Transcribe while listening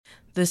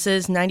This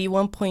is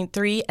 91.3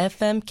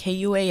 FM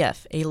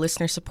KUAF, a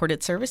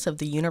listener-supported service of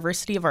the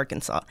University of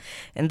Arkansas.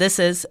 And this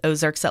is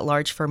Ozarks at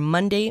Large for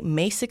Monday,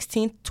 May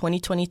 16th,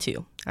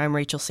 2022. I'm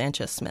Rachel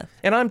Sanchez-Smith.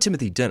 And I'm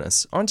Timothy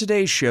Dennis. On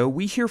today's show,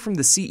 we hear from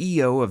the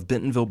CEO of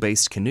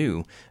Bentonville-based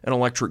Canoe, an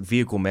electric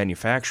vehicle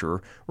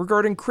manufacturer,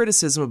 regarding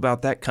criticism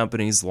about that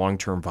company's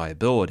long-term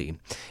viability.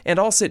 And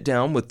I'll sit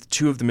down with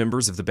two of the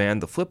members of the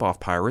band, the Flipoff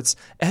Pirates,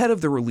 ahead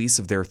of the release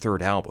of their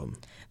third album.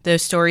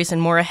 Those stories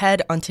and more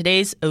ahead on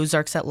today's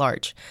Ozarks at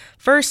Large.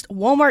 First,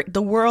 Walmart,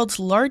 the world's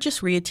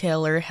largest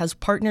retailer, has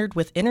partnered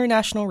with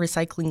international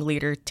recycling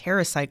leader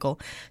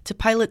TerraCycle to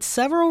pilot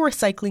several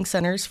recycling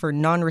centers for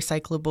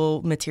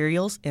non-recyclable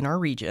materials in our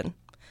region.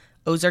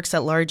 Ozarks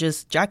at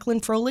Large's Jacqueline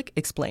Froelich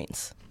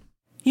explains.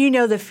 You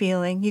know the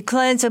feeling. You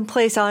cleanse and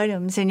place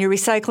items in your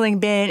recycling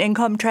bin, and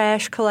come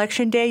trash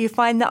collection day, you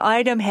find the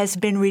item has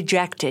been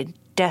rejected,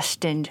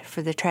 destined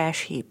for the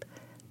trash heap.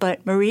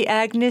 But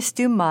Marie-Agnes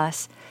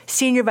Dumas,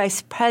 Senior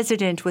Vice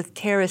President with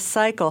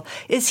TerraCycle,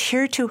 is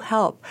here to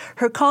help.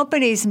 Her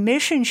company's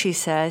mission, she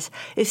says,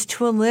 is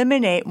to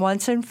eliminate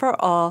once and for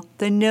all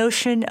the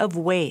notion of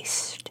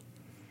waste.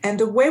 And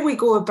the way we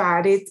go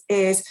about it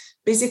is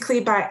basically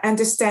by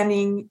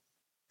understanding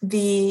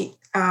the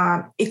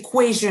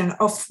equation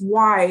of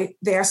why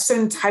there are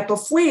certain type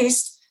of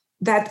waste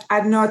that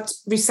are not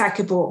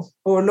recyclable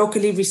or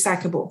locally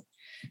recyclable.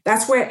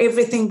 That's where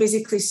everything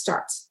basically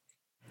starts.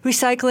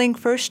 Recycling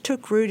first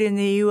took root in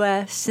the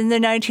U.S. in the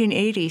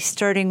 1980s,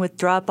 starting with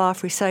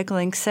drop-off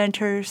recycling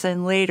centers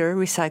and later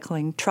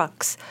recycling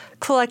trucks,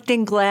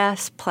 collecting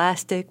glass,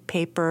 plastic,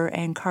 paper,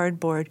 and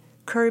cardboard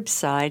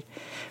curbside.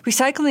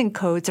 Recycling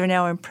codes are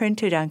now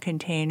imprinted on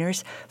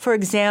containers, for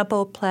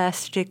example,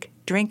 plastic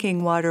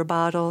drinking water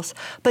bottles,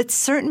 but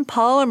certain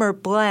polymer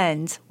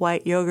blends,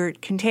 white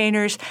yogurt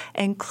containers,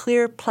 and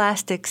clear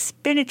plastic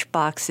spinach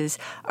boxes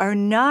are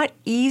not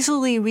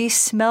easily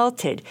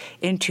resmelted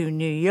into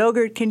new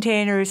yogurt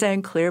containers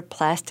and clear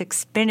plastic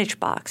spinach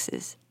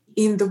boxes.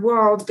 In the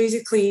world,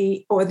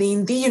 basically, or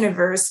in the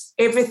universe,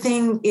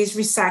 everything is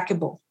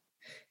recyclable.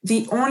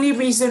 The only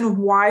reason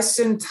why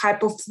certain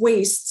type of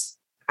wastes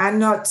are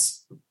not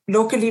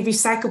locally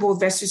recyclable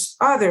versus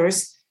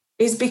others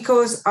is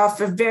because of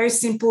a very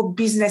simple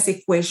business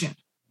equation.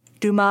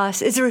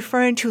 Dumas is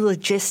referring to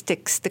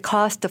logistics, the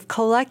cost of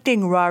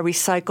collecting raw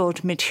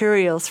recycled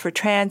materials for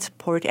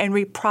transport and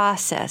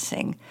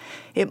reprocessing.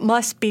 It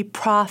must be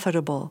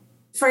profitable.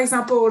 For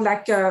example,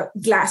 like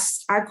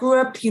glass. I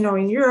grew up,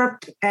 in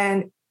Europe,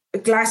 and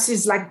glass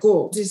is like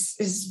gold.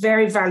 Is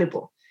very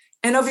valuable.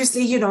 And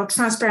obviously,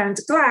 transparent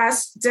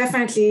glass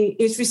definitely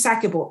is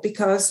recyclable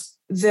because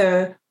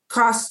the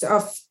cost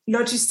of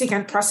logistics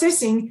and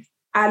processing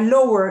are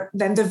lower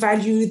than the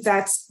value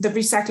that the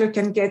recycler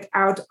can get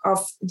out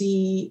of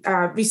the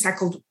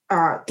recycled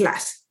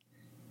glass.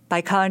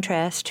 By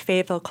contrast,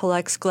 Fayetteville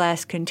collects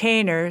glass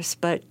containers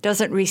but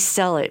doesn't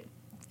resell it.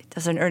 It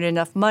doesn't earn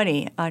enough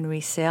money on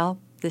resale.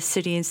 The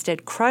city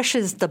instead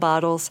crushes the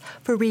bottles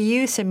for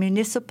reuse in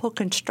municipal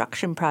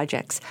construction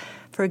projects,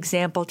 for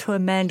example, to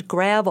amend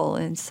gravel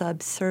and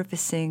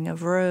subsurfacing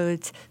of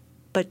roads.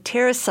 But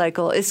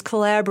TerraCycle is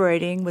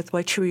collaborating with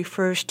what she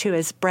refers to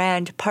as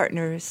brand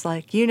partners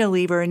like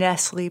Unilever,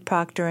 Nestle,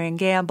 Procter &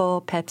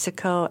 Gamble,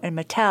 PepsiCo, and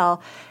Mattel,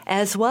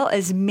 as well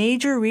as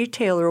major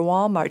retailer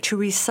Walmart to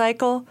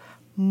recycle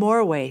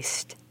more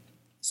waste.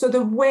 So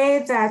the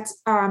way that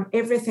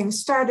everything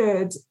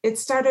started, it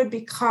started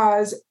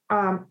because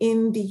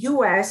in the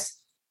U.S.,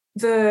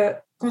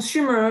 the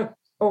consumer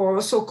or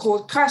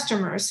so-called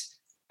customers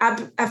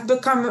have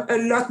become a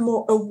lot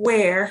more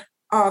aware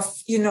of,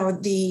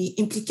 the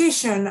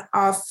implication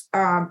of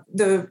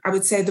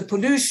the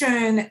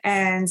pollution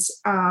and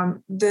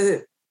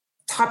the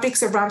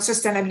topics around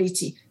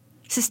sustainability.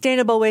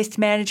 Sustainable waste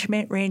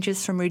management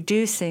ranges from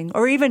reducing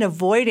or even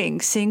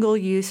avoiding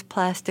single-use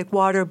plastic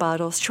water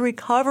bottles to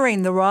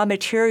recovering the raw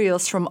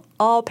materials from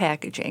all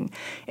packaging,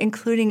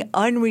 including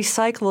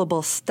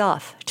unrecyclable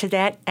stuff. To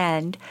that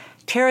end,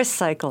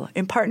 TerraCycle,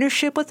 in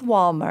partnership with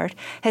Walmart,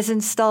 has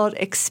installed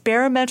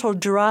experimental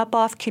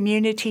drop-off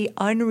community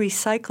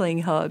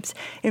unrecycling hubs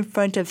in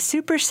front of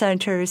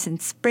supercenters in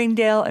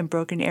Springdale and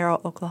Broken Arrow,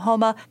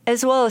 Oklahoma,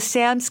 as well as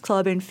Sam's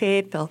Club in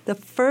Fayetteville, the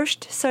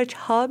first such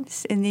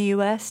hubs in the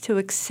U.S. to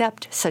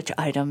accept such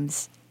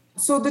items.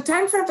 So the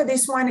time frame for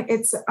this one,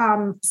 it's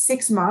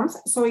 6 months.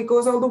 So it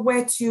goes all the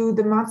way to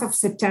the month of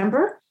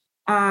September,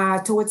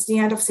 towards the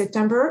end of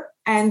September.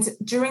 And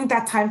during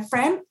that time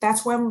frame,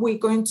 that's when we're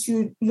going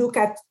to look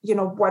at,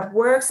 what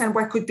works and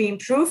what could be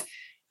improved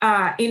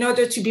in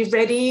order to be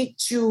ready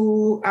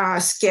to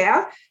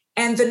scale.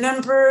 And the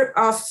number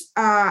of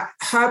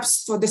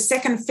hubs for the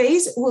second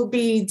phase will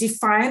be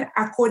defined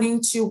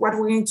according to what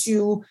we're going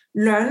to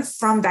learn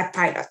from that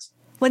pilot.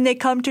 When they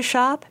come to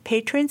shop,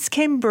 patrons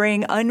can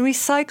bring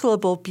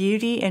unrecyclable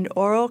beauty and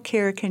oral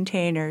care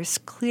containers,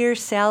 clear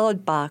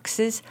salad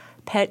boxes,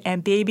 pet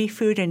and baby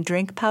food and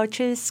drink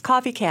pouches,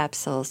 coffee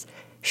capsules,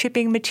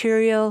 shipping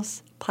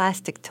materials,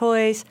 plastic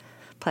toys,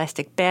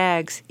 plastic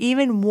bags,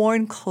 even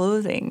worn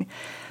clothing.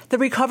 The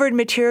recovered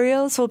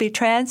materials will be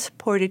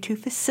transported to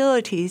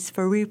facilities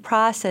for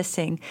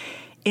reprocessing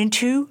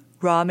into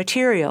raw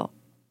material.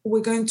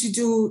 We're going to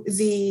do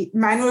the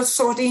manual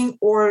sorting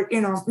or,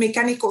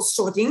 mechanical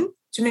sorting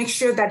to make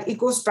sure that it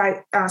goes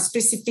by a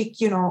specific,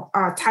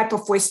 type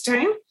of waste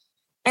stream.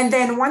 And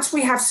then once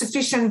we have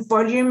sufficient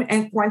volume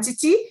and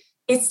quantity,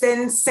 it's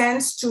then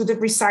sent to the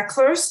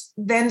recyclers.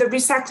 Then the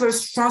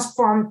recyclers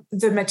transform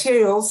the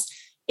materials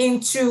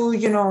into,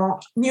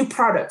 new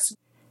products.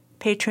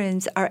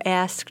 Patrons are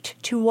asked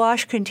to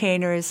wash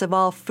containers of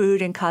all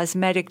food and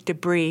cosmetic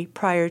debris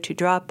prior to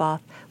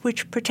drop-off,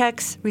 which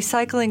protects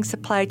recycling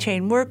supply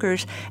chain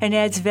workers and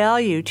adds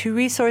value to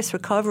resource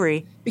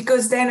recovery.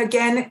 Because then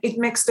again, it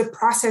makes the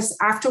process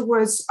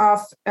afterwards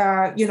of,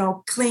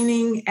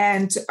 cleaning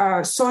and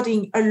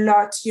sorting a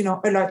lot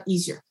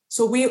easier.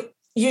 So we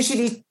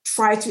usually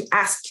try to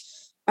ask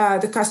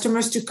the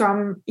customers to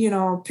come,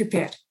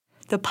 prepared.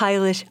 The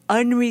pilot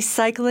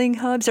unrecycling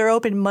hubs are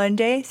open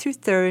Monday through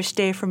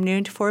Thursday from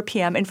noon to 4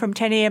 p.m. and from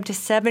 10 a.m. to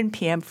 7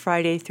 p.m.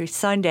 Friday through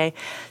Sunday.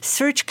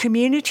 Search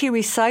Community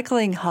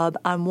Recycling Hub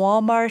on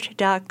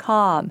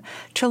Walmart.com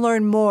to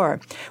learn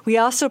more. We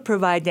also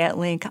provide that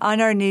link on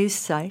our news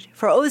site.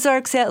 For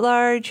Ozarks at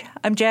Large,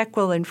 I'm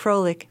Jacqueline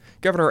Froelich.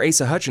 Governor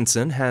Asa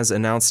Hutchinson has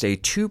announced a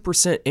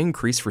 2%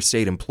 increase for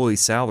state employee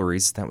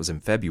salaries. That was in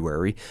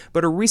February.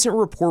 But a recent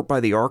report by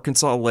the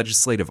Arkansas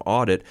Legislative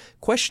Audit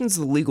questions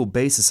the legal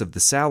basis of the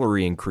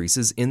salary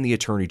increases in the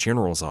Attorney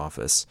General's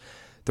office.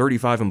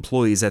 35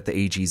 employees at the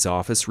AG's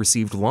office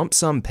received lump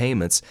sum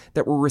payments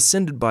that were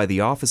rescinded by the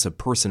Office of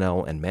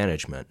Personnel and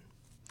Management.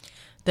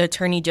 The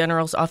Attorney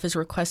General's office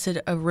requested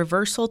a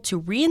reversal to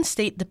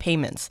reinstate the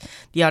payments.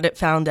 The audit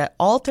found that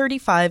all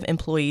 35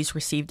 employees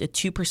received a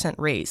 2%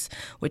 raise,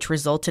 which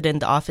resulted in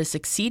the office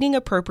exceeding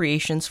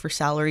appropriations for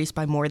salaries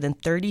by more than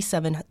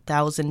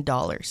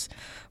 $37,000.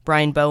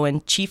 Brian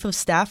Bowen, Chief of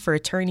Staff for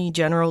Attorney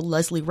General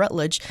Leslie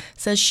Rutledge,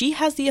 says she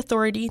has the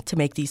authority to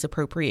make these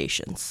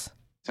appropriations.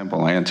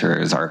 Simple answer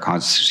is our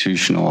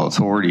constitutional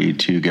authority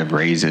to give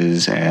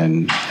raises,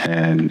 and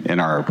in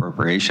our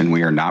appropriation,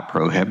 we are not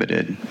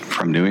prohibited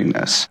from doing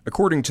this.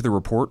 According to the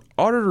report,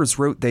 auditors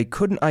wrote they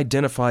couldn't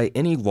identify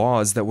any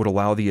laws that would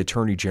allow the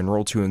Attorney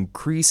General to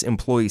increase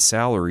employee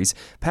salaries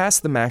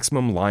past the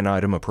maximum line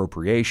item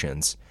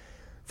appropriations.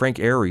 Frank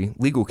Airy,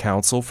 legal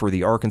counsel for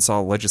the Arkansas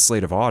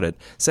Legislative Audit,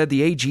 said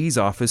the AG's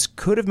office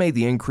could have made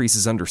the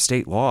increases under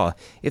state law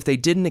if they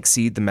didn't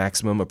exceed the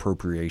maximum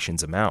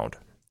appropriations amount.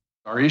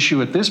 Our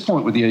issue at this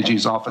point with the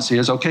AG's office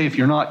is, okay, if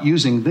you're not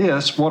using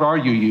this, what are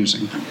you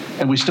using?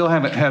 And we still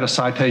haven't had a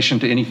citation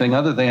to anything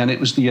other than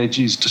it was the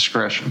AG's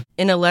discretion.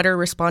 In a letter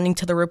responding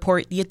to the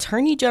report, the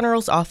Attorney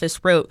General's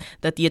office wrote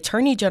that the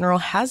Attorney General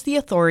has the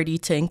authority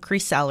to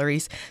increase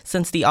salaries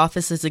since the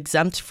office is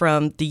exempt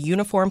from the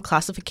Uniform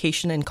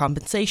Classification and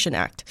Compensation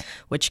Act,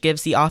 which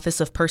gives the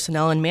Office of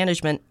Personnel and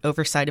Management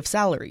oversight of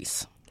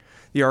salaries.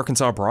 The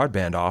Arkansas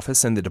Broadband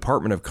Office and the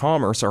Department of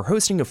Commerce are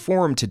hosting a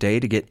forum today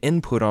to get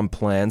input on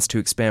plans to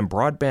expand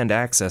broadband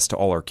access to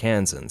all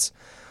Arkansans.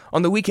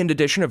 On the weekend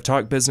edition of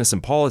Talk Business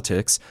and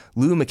Politics,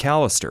 Lou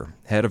McAllister,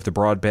 head of the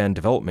Broadband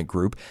Development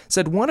Group,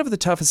 said one of the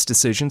toughest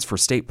decisions for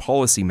state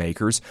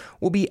policymakers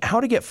will be how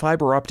to get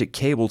fiber optic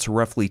cable to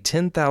roughly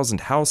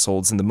 10,000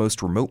 households in the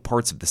most remote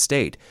parts of the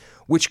state,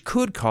 which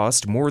could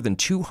cost more than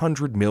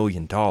 $200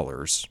 million.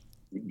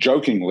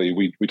 Jokingly,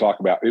 we talk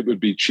about it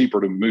would be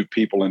cheaper to move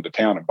people into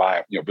town and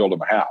build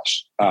them a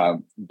house.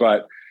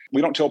 But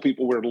we don't tell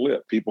people where to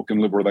live. People can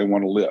live where they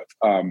want to live.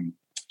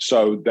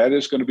 So that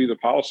is going to be the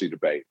policy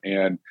debate.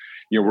 And,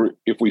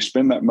 if we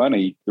spend that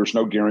money, there's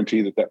no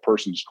guarantee that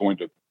person's going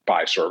to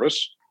buy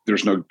service.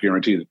 There's no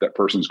guarantee that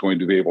person's going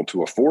to be able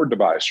to afford to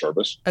buy a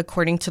service.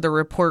 According to the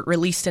report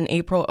released in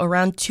April,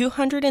 around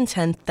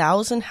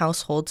 210,000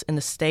 households in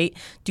the state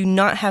do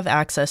not have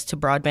access to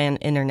broadband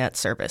internet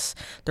service.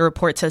 The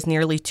report says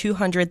nearly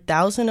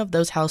 200,000 of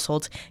those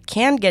households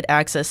can get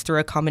access through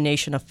a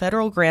combination of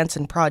federal grants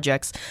and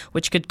projects,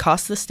 which could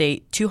cost the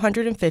state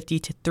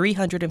 $250 to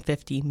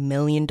 $350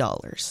 million.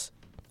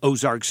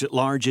 Ozarks at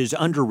Large is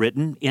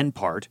underwritten, in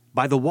part,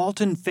 by the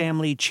Walton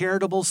Family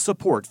Charitable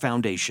Support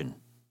Foundation.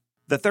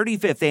 The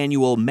 35th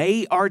annual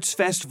May Arts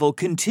Festival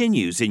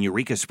continues in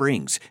Eureka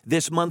Springs.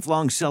 This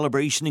month-long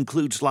celebration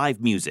includes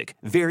live music,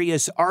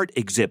 various art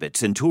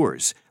exhibits and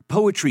tours,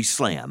 poetry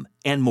slam,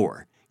 and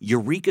more.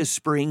 Eureka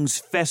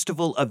Springs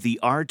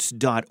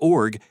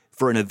Festivalofthearts.org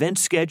for an event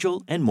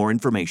schedule and more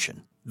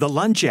information. The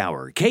Lunch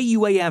Hour,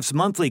 KUAF's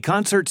monthly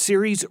concert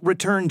series,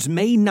 returns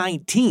May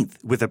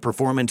 19th with a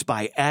performance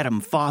by Adam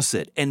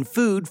Fawcett and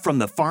food from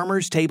the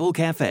Farmer's Table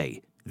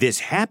Cafe. This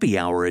happy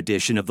hour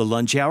edition of the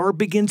Lunch Hour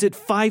begins at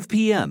 5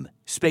 p.m.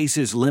 Space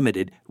is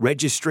limited.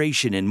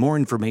 Registration and more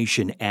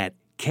information at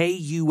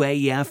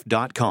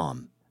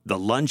KUAF.com. The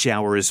Lunch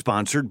Hour is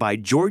sponsored by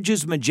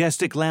George's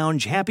Majestic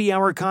Lounge Happy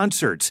Hour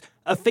Concerts,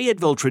 a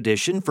Fayetteville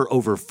tradition for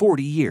over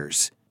 40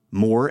 years.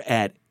 More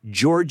at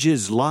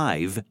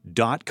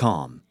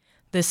georgeslive.com.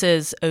 This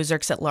is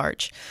Ozarks at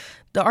Large.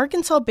 The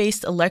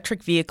Arkansas-based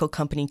electric vehicle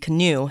company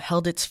Canoo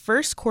held its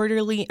first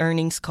quarterly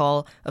earnings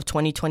call of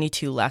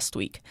 2022 last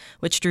week,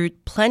 which drew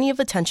plenty of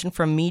attention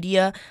from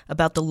media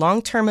about the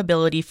long-term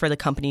ability for the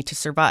company to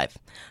survive.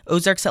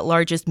 Ozarks at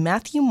Large's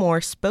Matthew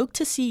Moore spoke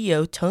to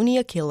CEO Tony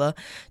Aquila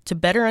to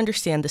better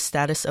understand the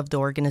status of the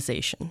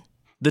organization.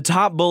 The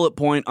top bullet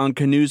point on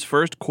Canoo's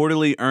first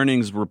quarterly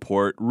earnings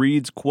report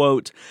reads,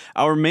 quote,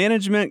 "Our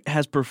management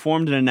has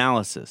performed an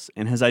analysis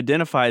and has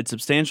identified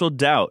substantial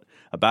doubt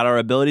about our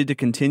ability to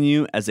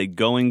continue as a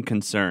going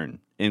concern,"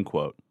 end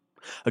quote.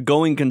 A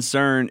going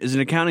concern is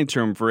an accounting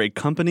term for a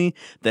company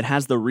that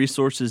has the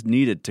resources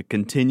needed to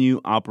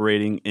continue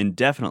operating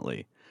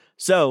indefinitely.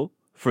 So,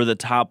 for the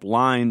top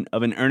line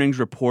of an earnings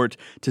report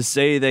to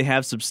say they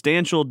have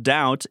substantial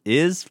doubt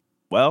is,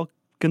 well,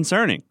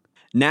 concerning.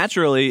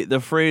 Naturally, the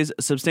phrase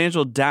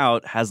substantial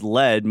doubt has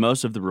led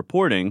most of the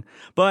reporting,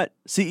 but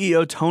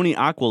CEO Tony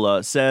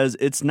Aquila says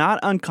it's not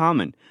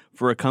uncommon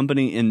for a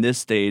company in this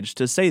stage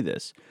to say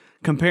this,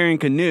 comparing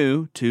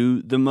Canoo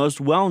to the most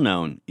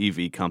well-known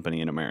EV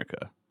company in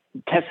America.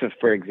 Tesla,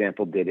 for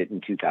example, did it in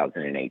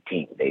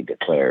 2018. They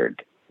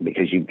declared,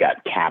 because you've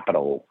got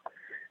capital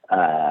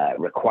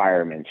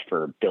requirements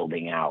for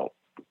building out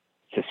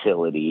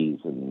facilities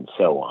and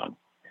so on.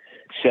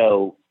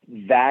 So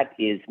that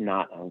is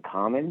not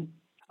uncommon.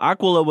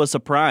 Aquila was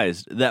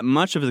surprised that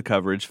much of the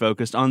coverage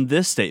focused on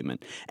this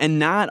statement and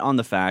not on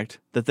the fact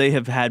that they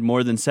have had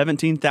more than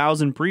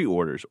 17,000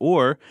 pre-orders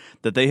or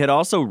that they had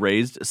also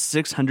raised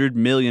 $600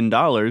 million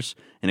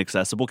in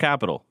accessible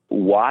capital.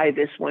 Why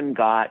this one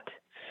got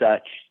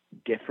such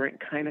different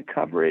kind of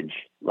coverage,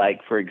 like,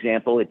 for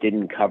example, it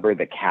didn't cover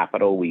the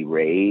capital we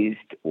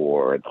raised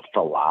or the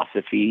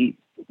philosophy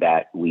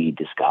that we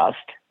discussed,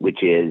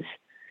 which is,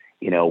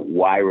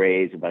 why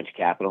raise a bunch of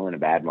capital in a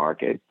bad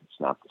market? It's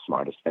not the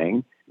smartest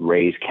thing.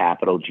 Raise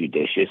capital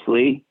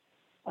judiciously.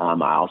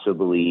 I also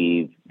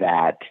believe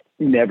that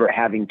never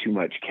having too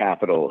much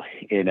capital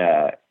in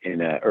a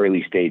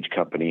early stage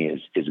company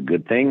is a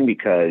good thing,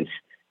 because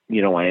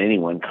you don't want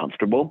anyone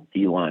comfortable.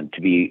 You want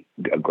to be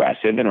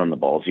aggressive and on the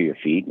balls of your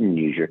feet and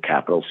use your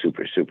capital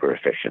super, super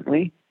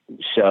efficiently.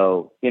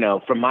 So,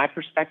 from my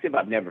perspective,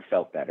 I've never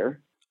felt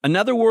better.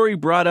 Another worry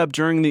brought up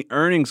during the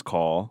earnings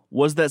call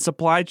was that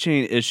supply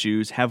chain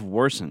issues have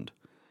worsened.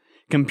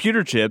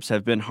 Computer chips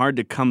have been hard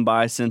to come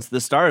by since the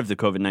start of the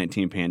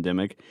COVID-19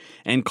 pandemic,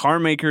 and car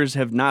makers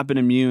have not been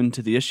immune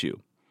to the issue.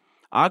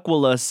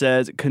 Aquila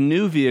says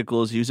Canoo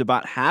vehicles use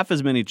about half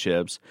as many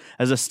chips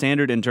as a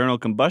standard internal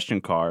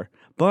combustion car,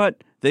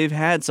 but they've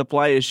had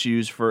supply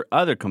issues for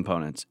other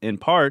components, in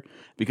part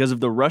because of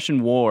the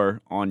Russian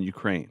war on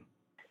Ukraine.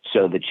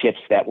 So the chips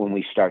that when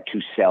we start to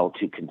sell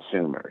to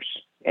consumers,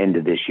 end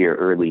of this year,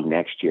 early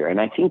next year, and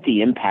I think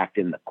the impact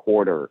in the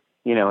quarter,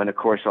 and of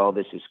course, all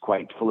this is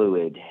quite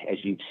fluid.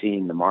 As you've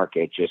seen, the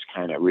market just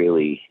kind of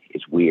really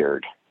is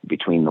weird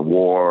between the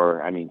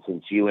war. I mean,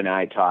 since you and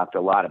I talked,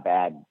 a lot of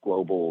bad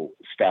global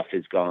stuff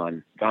has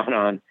gone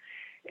on.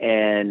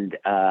 And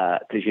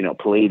because,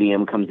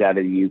 palladium comes out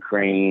of the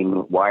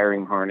Ukraine,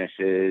 wiring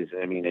harnesses.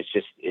 I mean,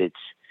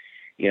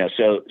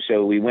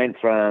 so we went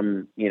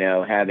from,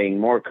 having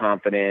more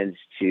confidence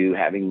to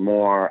having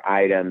more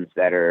items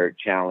that are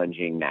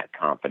challenging that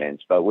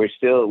confidence. But we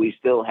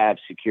still have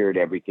secured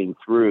everything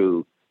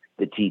through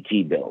the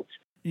TT builds.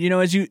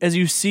 As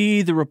you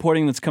see the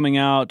reporting that's coming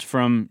out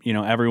from,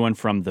 everyone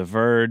from The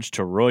Verge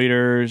to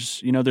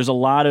Reuters, there's a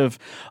lot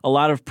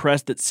of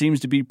press that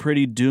seems to be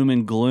pretty doom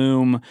and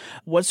gloom.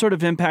 What sort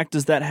of impact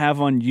does that have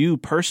on you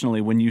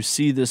personally when you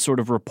see this sort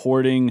of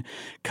reporting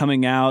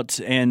coming out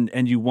and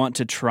you want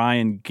to try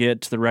and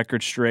get the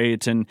record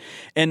straight and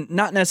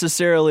not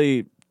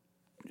necessarily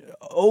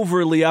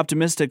overly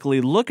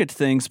optimistically look at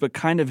things, but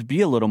kind of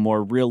be a little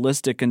more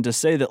realistic and to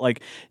say that,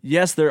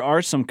 yes, there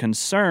are some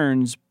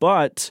concerns,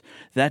 but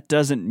that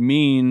doesn't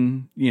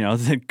mean,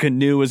 that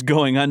Canoo is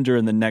going under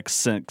in the next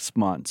 6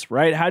 months,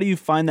 right? How do you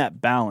find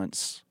that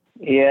balance?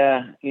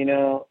 Yeah,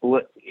 to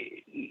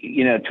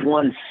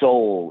one's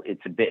soul,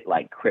 it's a bit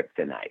like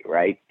kryptonite,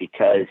 right?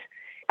 Because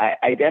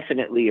I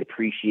definitely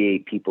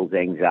appreciate people's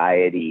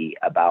anxiety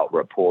about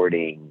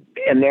reporting,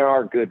 and there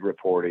are good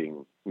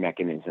reporting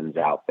mechanisms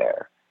out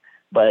there.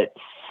 But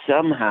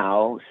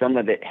somehow, some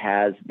of it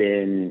has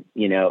been,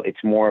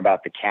 it's more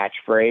about the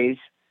catchphrase,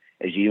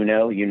 as you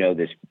know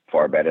this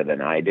far better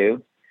than I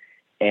do.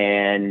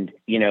 And,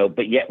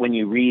 but yet when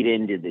you read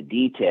into the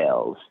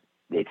details,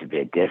 it's a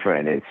bit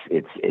different.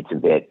 It's a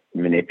bit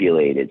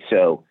manipulated.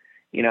 So,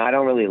 I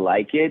don't really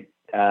like it.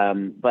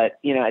 But,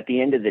 at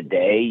the end of the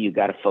day, you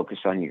got to focus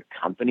on your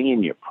company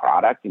and your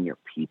product and your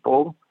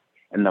people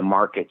and the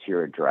markets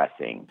you're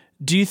addressing.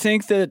 Do you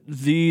think that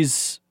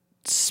these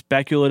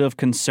speculative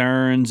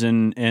concerns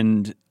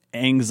and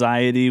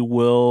anxiety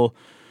will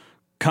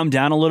come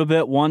down a little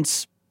bit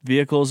once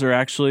vehicles are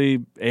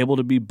actually able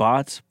to be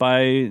bought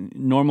by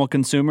normal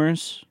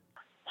consumers?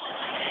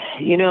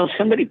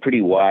 Somebody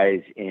pretty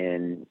wise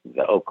in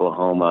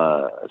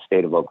the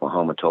state of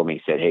Oklahoma told me,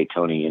 he said, "Hey,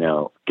 Tony,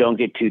 don't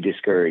get too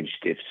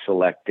discouraged if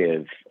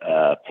selective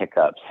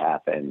pickups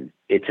happen.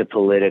 It's a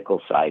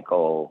political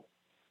cycle.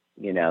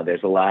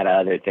 There's a lot of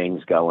other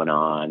things going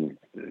on.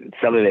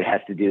 Some of it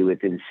has to do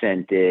with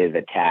incentive,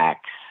 a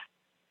tax.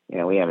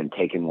 We haven't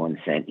taken 1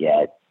 cent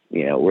yet.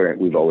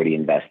 We've already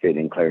invested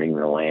in clearing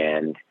the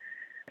land.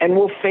 And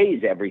we'll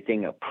phase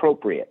everything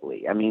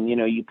appropriately.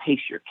 You pace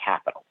your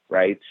capital,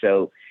 right?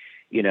 So,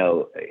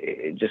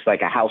 just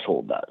like a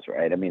household does,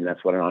 right?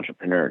 That's what an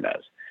entrepreneur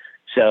does.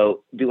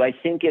 So do I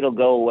think it'll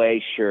go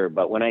away? Sure.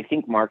 But when I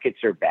think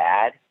markets are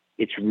bad,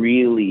 it's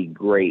really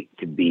great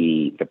to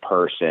be the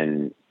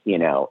person,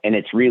 and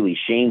it's really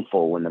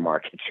shameful when the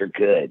markets are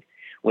good,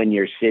 when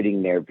you're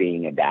sitting there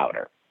being a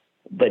doubter.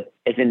 But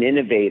as an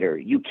innovator,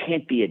 you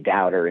can't be a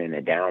doubter in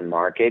a down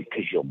market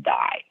because you'll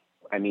die.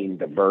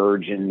 The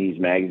Verge and these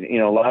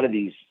magazines, a lot of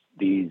these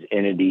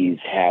entities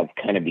have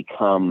kind of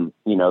become,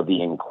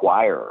 the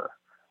Inquirer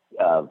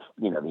of,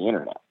 the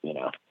internet.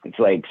 It's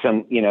like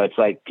it's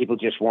like people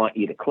just want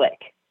you to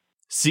click.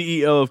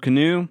 CEO of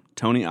Canoe,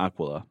 Tony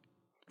Aquila.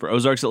 For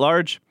Ozarks at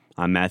Large,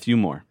 I'm Matthew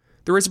Moore.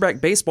 The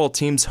Razorback baseball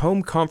team's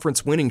home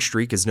conference winning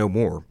streak is no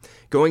more.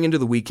 Going into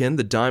the weekend,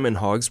 the Diamond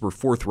Hogs were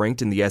 4th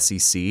ranked in the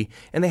SEC,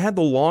 and they had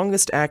the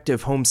longest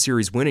active home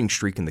series winning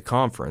streak in the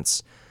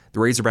conference. The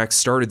Razorbacks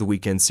started the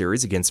weekend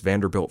series against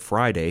Vanderbilt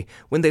Friday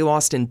when they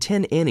lost in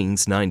 10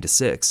 innings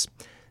 9-6.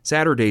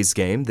 Saturday's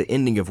game, the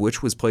ending of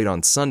which was played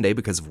on Sunday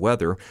because of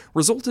weather,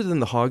 resulted in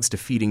the Hogs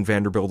defeating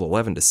Vanderbilt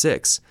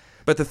 11-6.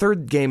 But the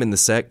third game in the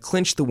set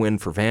clinched the win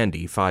for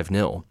Vandy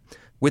 5-0.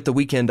 With the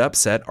weekend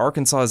upset,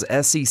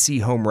 Arkansas's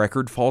SEC home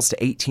record falls to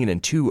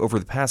 18-2 over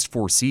the past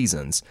 4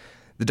 seasons.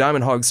 The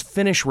Diamond Hogs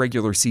finish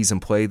regular season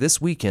play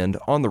this weekend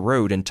on the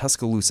road in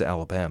Tuscaloosa,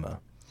 Alabama.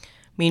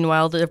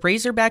 Meanwhile, the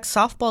Razorbacks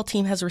softball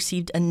team has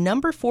received a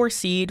number 4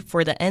 seed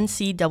for the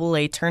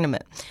NCAA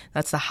tournament.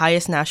 That's the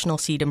highest national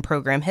seed in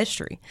program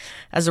history.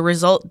 As a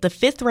result, the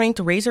 5th-ranked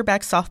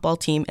Razorbacks softball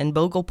team in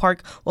Bogle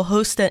Park will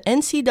host the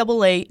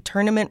NCAA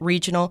tournament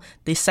regional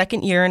the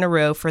 2nd year in a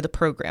row for the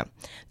program.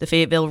 The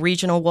Fayetteville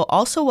Regional will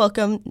also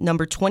welcome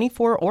number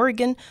 24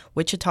 Oregon,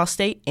 Wichita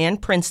State,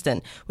 and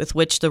Princeton, with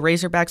which the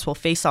Razorbacks will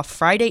face off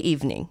Friday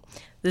evening.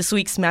 This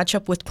week's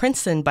matchup with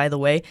Princeton, by the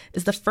way,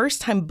 is the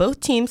first time both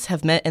teams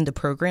have met in the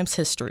program's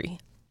history.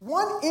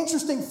 One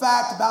interesting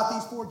fact about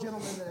these 4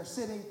 gentlemen that are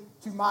sitting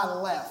to my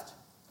left.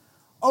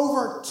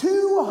 Over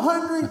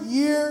 200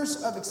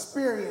 years of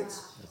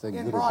experience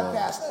in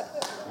broadcasting.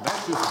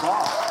 That's just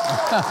Bob.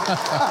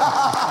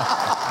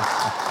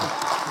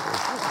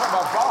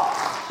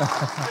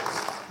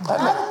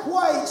 That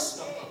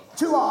equates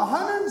to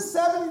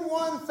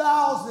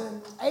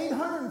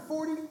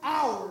 171,840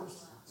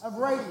 hours of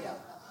radio.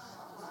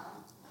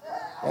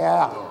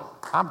 Yeah,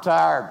 I'm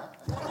tired.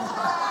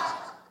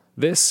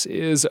 This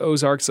is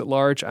Ozarks at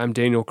Large. I'm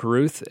Daniel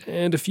Carruth,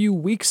 and a few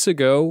weeks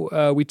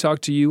ago, we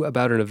talked to you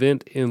about an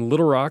event in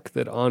Little Rock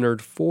that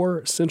honored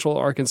 4 Central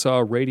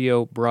Arkansas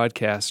radio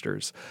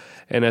broadcasters.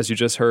 And as you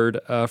just heard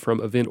from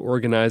event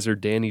organizer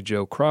Danny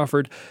Joe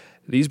Crawford,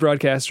 these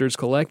broadcasters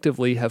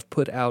collectively have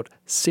put out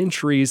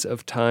centuries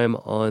of time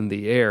on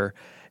the air.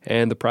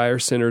 And the Pryor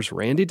Center's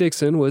Randy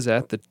Dixon was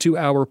at the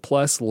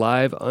 2-hour-plus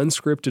live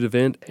unscripted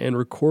event and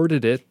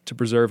recorded it to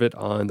preserve it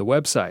on the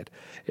website.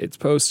 It's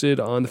posted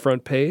on the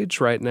front page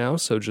right now,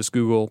 so just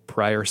Google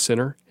Pryor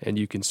Center, and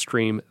you can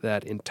stream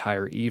that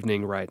entire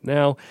evening right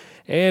now.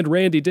 And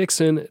Randy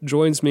Dixon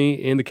joins me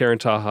in the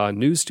Karantaha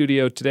News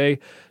Studio today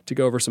to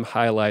go over some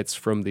highlights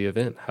from the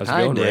event. How's it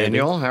going, Randy? Hi,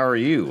 Daniel. How are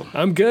you?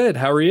 I'm good.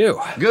 How are you?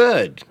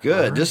 Good.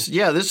 Right.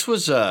 This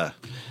was a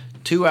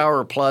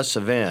 2-hour-plus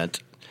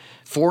event.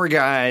 4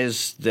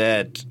 guys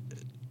that,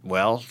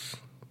 well,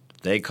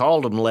 they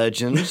called them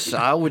legends.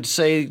 I would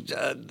say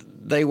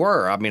they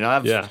were.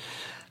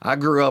 I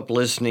grew up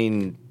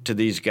listening to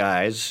these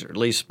guys, or at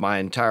least my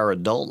entire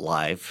adult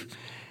life,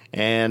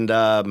 and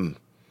to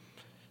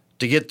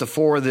get the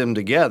 4 of them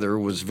together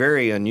was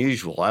very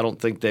unusual. I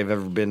don't think they've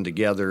ever been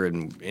together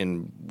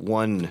in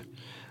one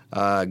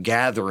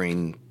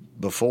gathering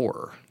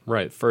before.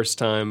 Right, first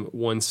time,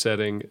 one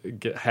setting,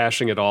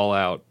 hashing it all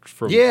out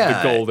from the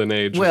golden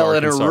age of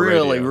Arkansas in a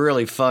really, radio.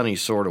 really funny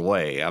sort of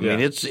way. I mean,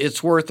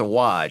 it's worth a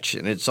watch,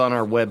 and it's on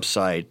our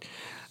website.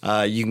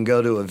 You can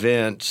go to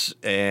events,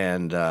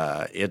 and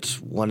it's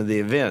one of the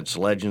events,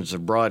 Legends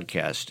of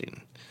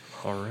Broadcasting.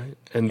 All right.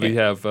 And we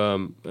have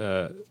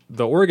the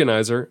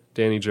organizer,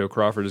 Danny Joe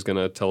Crawford, is going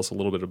to tell us a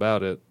little bit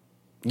about it.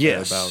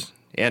 Yes,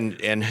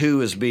 and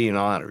who is being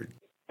honored.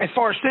 As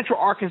far as Central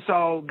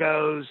Arkansas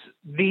goes,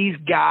 these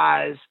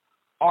guys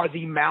are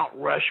the Mount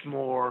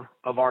Rushmore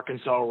of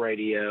Arkansas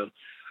radio.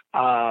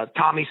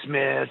 Tommy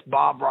Smith,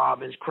 Bob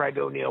Robbins, Craig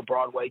O'Neill,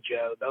 Broadway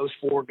Joe, those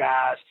 4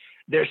 guys,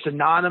 they're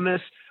synonymous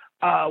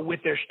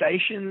with their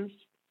stations.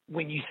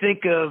 When you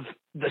think of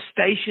the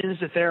stations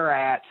that they're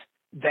at,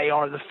 they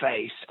are the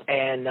face,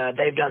 and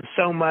they've done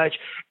so much.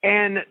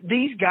 And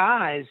these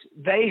guys,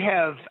 they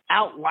have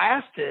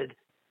outlasted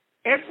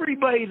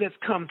everybody that's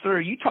come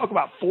through. You talk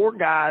about 4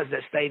 guys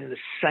that stayed in the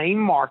same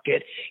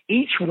market,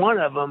 each one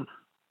of them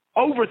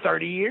over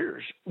 30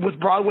 years, with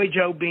Broadway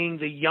Joe being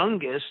the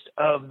youngest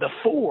of the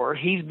 4.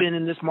 He's been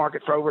in this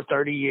market for over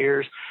 30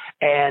 years.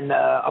 And,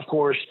 of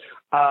course,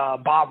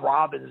 Bob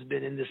Robbins has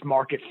been in this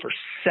market for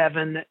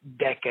 7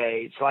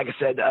 decades. Like I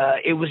said,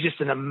 it was just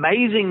an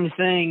amazing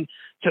thing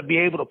to be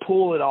able to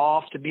pull it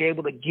off, to be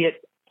able to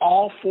get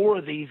all 4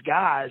 of these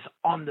guys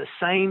on the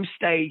same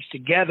stage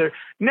together.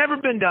 Never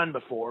been done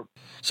before.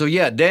 So,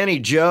 yeah, Danny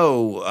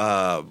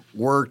Joe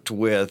worked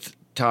with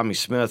Tommy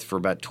Smith for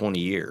about 20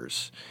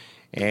 years.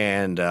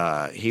 And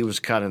he was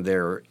kind of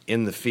their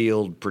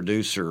in-the-field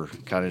producer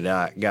kind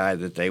of guy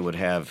that they would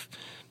have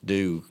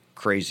do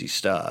crazy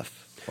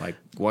stuff. Like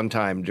one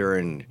time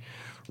during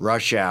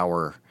rush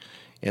hour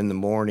in the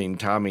morning,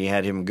 Tommy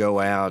had him go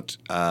out,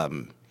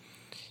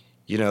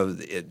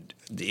 the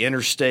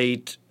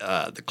interstate,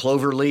 the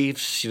clover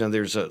leaves,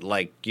 there's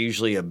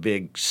usually a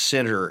big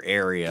center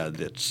area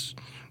that's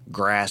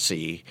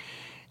grassy.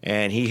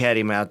 And he had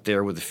him out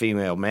there with a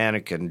female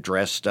mannequin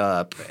dressed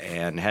up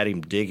and had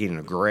him digging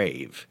a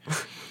grave.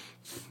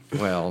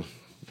 Well,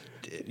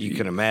 you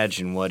can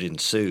imagine what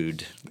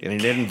ensued. And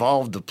it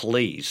involved the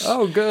police.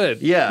 Oh, good.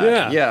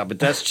 Yeah. But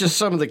that's just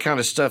some of the kind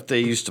of stuff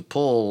they used to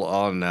pull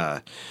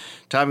on.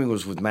 Tommy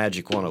was with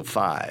Magic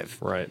 105.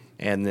 Right.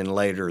 And then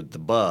later The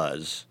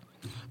Buzz.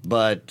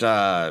 But,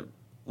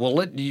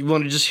 you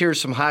want to just hear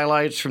some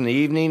highlights from the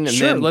evening? And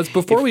sure. Then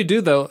Before we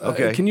do, though,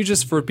 okay. Can you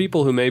just, for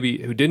people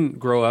who didn't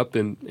grow up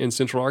in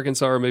Central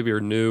Arkansas or maybe are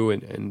new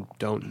and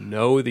don't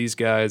know these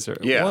guys,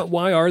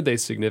 why are they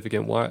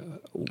significant?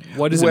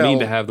 What does it mean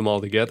to have them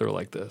all together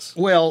like this?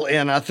 Well,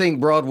 and I think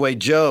Broadway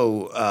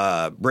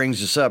Joe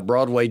brings us up.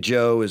 Broadway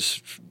Joe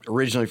is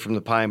originally from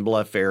the Pine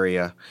Bluff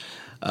area,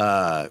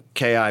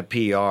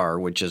 KIPR,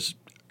 which is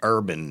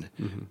urban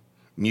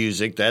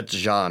music, that's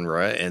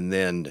genre, and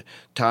then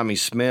Tommy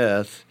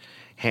Smith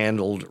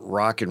handled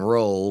rock and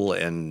roll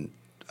and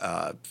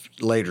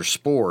later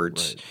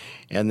sports, right.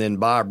 And then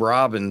Bob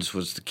Robbins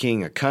was the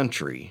king of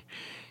country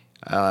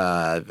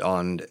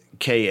on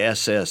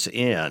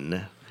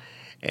KSSN,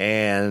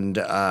 and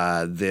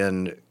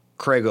then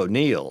Craig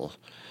O'Neill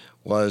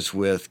was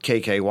with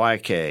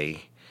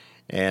KKYK,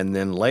 and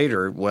then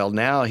later,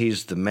 now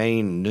he's the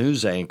main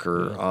news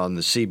anchor on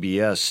the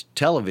CBS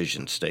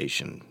television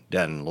station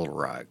down in Little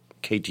Rock.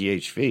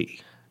 KTHV.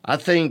 I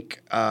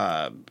think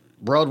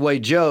Broadway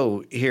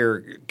Joe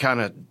here kind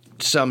of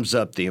sums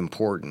up the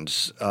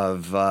importance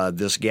of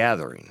this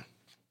gathering.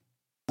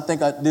 I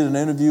think I did an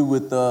interview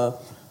with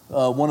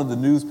one of the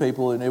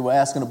newspapers, and they were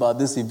asking about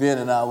this event,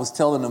 and I was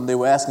telling them, they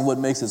were asking what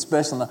makes it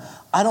special. And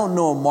I don't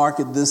know a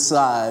market this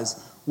size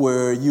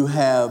where you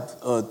have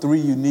 4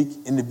 unique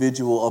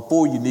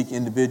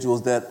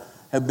individuals that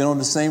have been on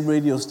the same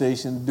radio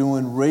station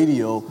doing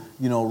radio,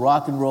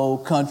 rock and roll,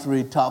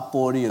 country, top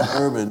 40, and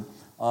urban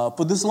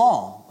for this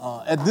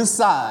long, at this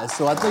size.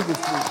 So I think it's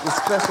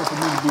special for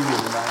me to be here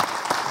tonight.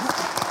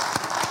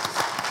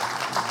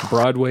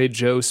 Broadway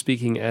Joe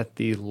speaking at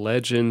the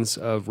Legends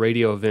of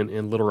Radio event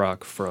in Little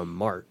Rock from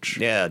March.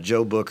 Yeah,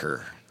 Joe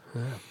Booker.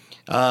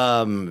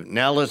 Yeah.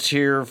 Now let's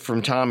hear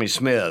from Tommy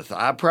Smith.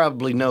 I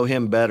probably know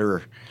him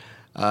better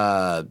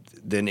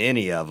than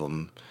any of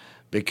them,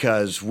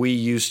 because we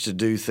used to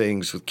do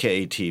things with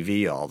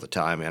KATV all the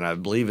time, and I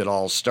believe it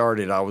all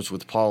started, I was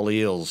with Paul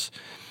Eels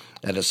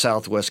at a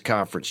Southwest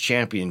Conference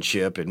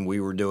Championship, and we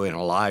were doing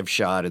a live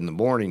shot in the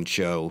morning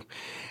show,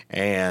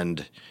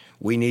 and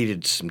we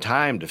needed some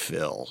time to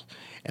fill.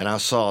 And I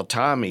saw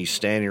Tommy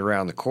standing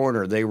around the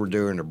corner. They were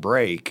doing a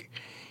break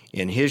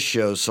in his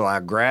show, so I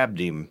grabbed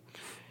him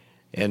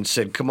and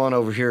said, come on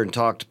over here and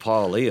talk to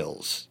Paul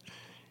Eels.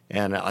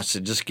 And I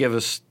said, just give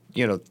us,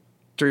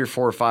 3 or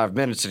 4 or 5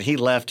 minutes, and he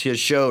left his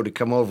show to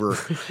come over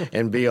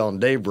and be on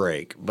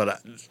Daybreak.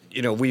 But,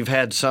 we've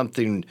had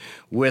something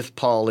with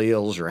Paul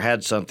Eels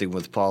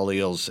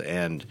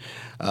and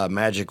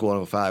Magic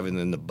 105 and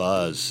then The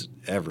Buzz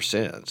ever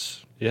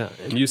since. Yeah,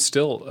 and you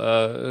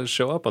still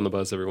show up on The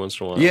Buzz every once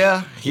in a while.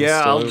 Yeah.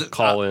 I'll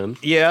call in.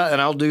 Yeah, and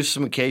I'll do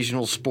some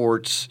occasional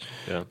sports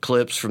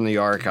clips from the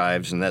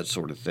archives and that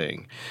sort of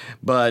thing.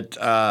 But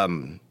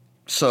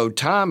so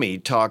Tommy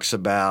talks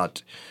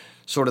about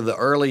sort of the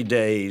early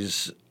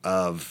days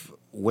of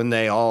when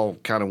they all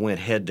kind of went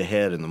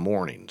head-to-head in the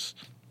mornings.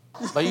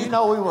 But we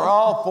were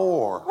all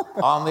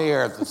 4 on the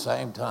air at the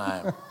same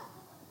time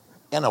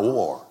in a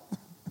war,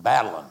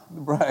 battling.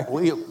 Right.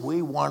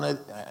 We wanted,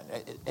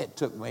 it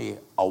took me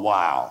a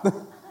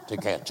while to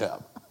catch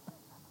up.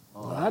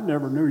 Well, I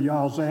never knew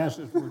y'all's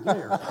asses were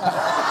there.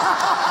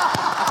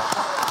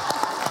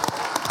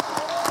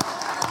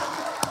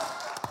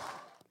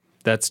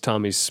 That's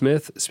Tommy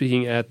Smith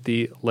speaking at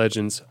the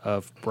Legends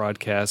of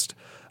Broadcast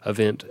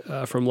event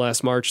from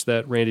last March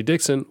that Randy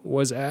Dixon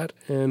was at,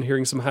 and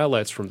hearing some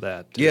highlights from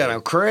that today. Yeah,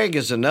 now Craig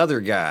is another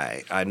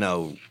guy I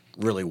know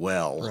really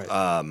well.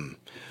 Right.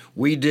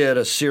 We did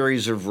a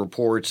series of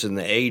reports in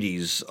the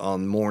 80s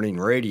on morning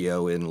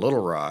radio in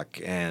Little Rock,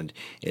 and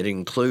it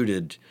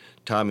included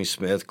Tommy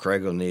Smith,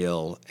 Craig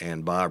O'Neill,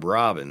 and Bob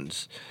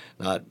Robbins.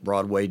 Not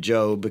Broadway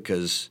Joe,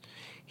 because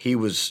he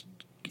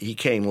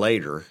came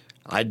later.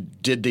 I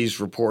did these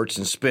reports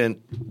and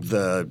spent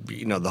the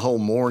whole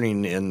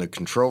morning in the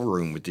control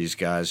room with these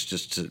guys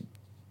just to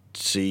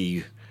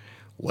see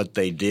what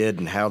they did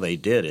and how they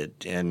did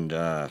it. And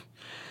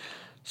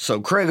so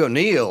Craig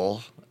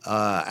O'Neill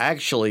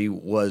actually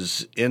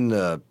was in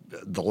the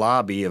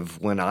lobby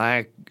of when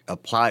I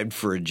applied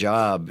for a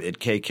job at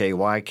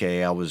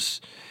KKYK. I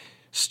was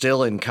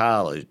still in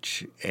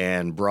college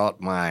and brought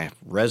my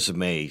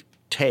resume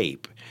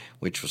tape,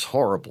 which was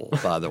horrible,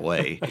 by the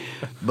way.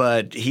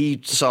 But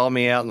he saw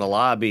me out in the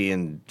lobby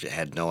and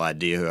had no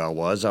idea who I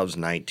was. I was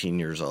 19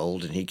 years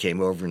old, and he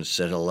came over and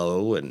said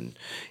hello and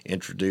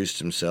introduced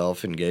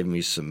himself and gave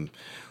me some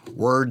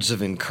words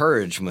of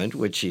encouragement,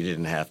 which he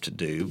didn't have to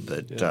do,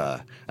 but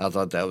I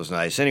thought that was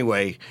nice.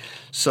 Anyway,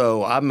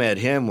 so I met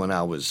him when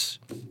I was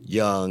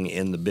young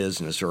in the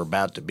business or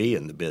about to be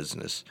in the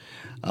business.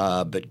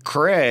 But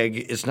Craig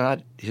is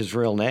not his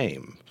real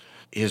name.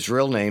 His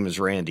real name is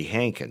Randy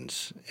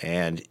Hankins,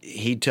 and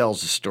he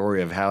tells the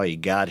story of how he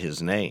got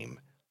his name.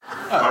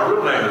 My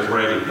real name is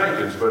Randy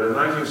Hankins, but in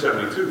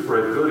 1972,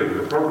 Fred Gooding,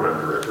 the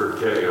program director at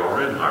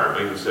KARN, hired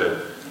me and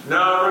said,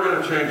 "No, we're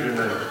going to change your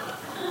name.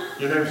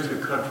 Your name's too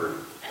country."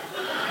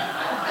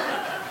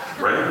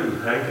 Randy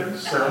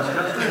Hankins sounds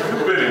country.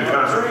 You've been in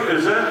country.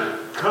 Is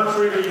that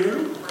country to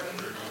you?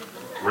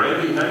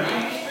 Randy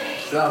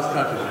Hankins? Sounds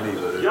country to me,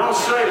 but y'all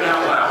say it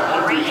out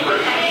loud. 1, 2, 3.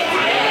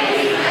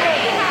 Randy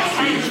Hankins.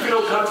 Do you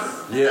feel country?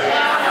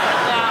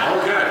 Yeah.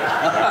 Okay.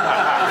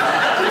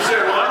 He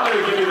said, "Well, I'm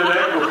going to give you the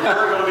name of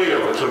Craig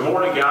O'Neill. It's a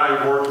morning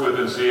guy he worked with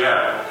in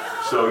Seattle.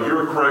 So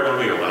you're Craig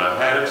O'Neill," and I've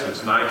had it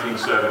since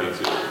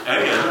 1972.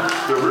 And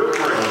the real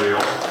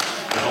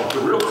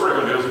Craig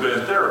O'Neill's been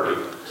in therapy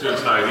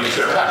since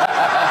 1970.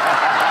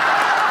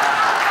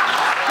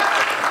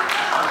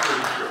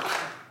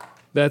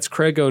 That's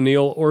Craig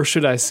O'Neill, or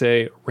should I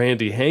say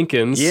Randy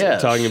Hankins,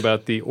 talking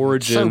about the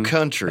origin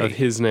of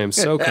his name,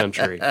 So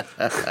Country.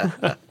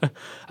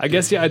 I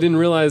guess, I didn't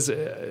realize,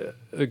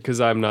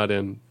 because I'm not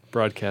in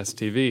broadcast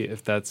TV,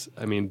 if that's,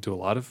 do a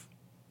lot of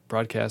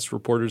broadcast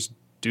reporters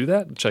do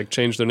that? Like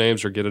change their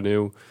names or get a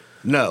new...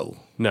 No,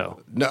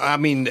 not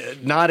in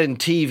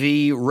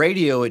TV.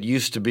 Radio, it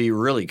used to be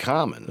really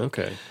common.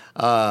 Okay.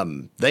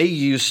 They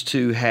used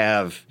to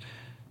have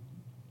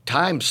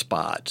time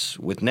spots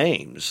with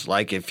names.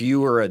 Like if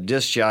you were a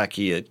disc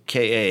jockey at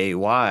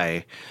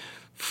KAAY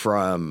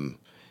from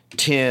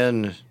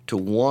 10 to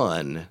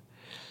 1,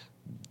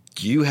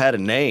 you had a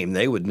name.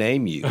 They would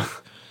name you.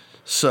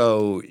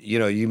 So,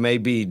 you may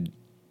be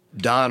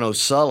Don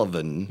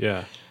O'Sullivan.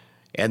 Yeah.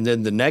 And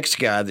then the next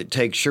guy that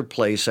takes your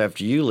place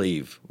after you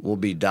leave will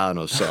be Don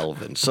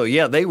O'Sullivan. So,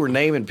 they were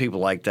naming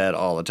people like that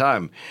all the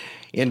time.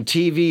 In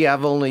TV,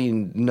 I've only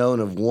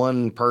known of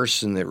one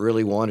person that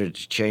really wanted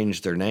to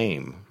change their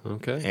name.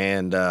 Okay.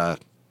 And, I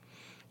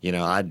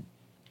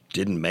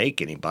didn't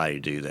make anybody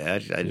do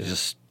that. It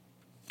just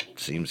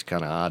seems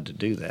kind of odd to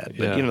do that.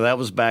 But, that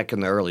was back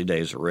in the early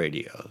days of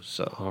radio.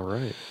 So. All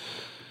right.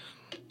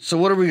 So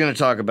what are we going to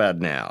talk about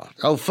now?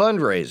 Oh,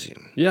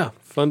 fundraising. Yeah,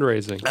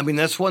 fundraising.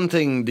 That's one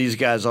thing these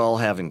guys all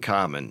have in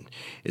common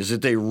is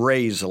that they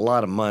raise a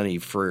lot of money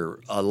for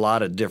a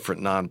lot of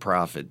different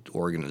nonprofit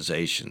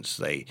organizations.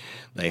 They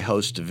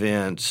host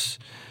events.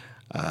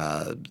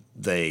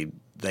 They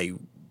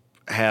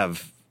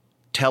have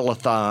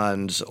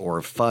telethons or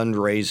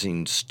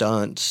fundraising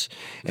stunts.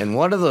 And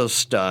one of those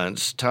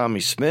stunts, Tommy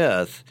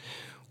Smith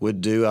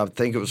would do, I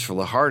think it was for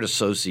the Heart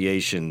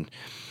Association.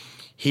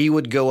 He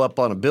would go up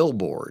on a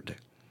billboard,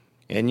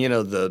 and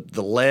the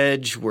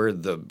ledge where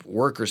the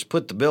workers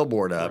put the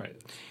billboard up,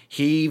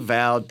 he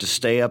vowed to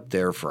stay up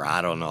there for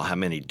I don't know how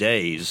many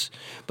days,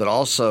 but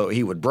also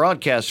he would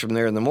broadcast from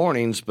there in the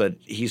mornings, but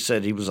he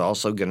said he was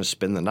also going to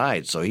spend the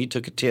night. So he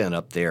took a tent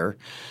up there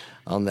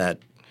on that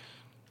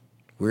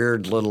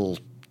weird little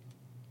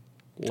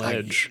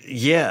ledge.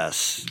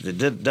 Yes,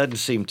 it doesn't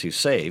seem too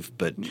safe,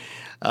 but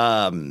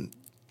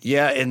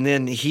and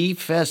then he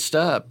fessed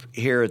up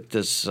here at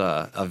this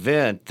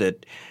event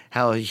that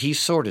how he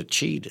sort of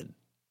cheated.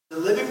 The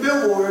living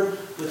billboard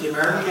with the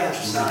American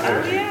Cancer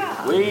Society. Oh,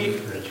 yeah. We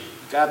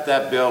got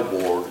that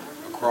billboard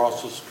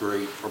across the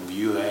street from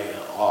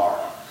UAR.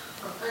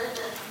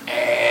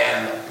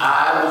 And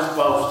I was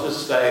supposed to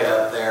stay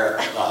up there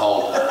the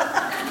whole time.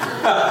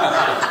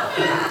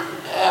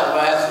 That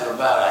lasted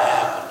about a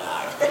half a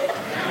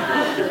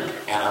night.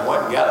 And I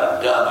went and got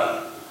a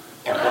dummy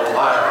and put a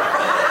light on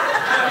it.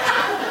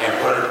 And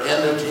put it in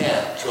the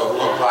tent so it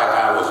looked like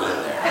I was in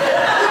there.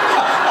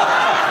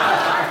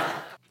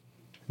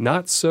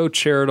 Not so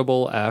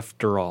charitable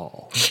after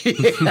all.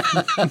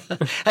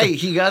 Hey,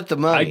 he got the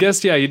money. I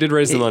guess, he did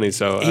raise the money.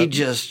 So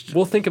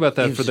we'll think about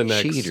that for the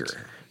next cheater.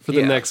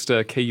 The next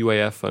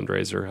KUAF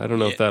fundraiser. I don't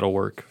know if that'll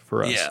work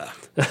for us.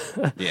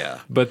 Yeah.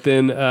 But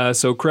then,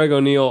 so Craig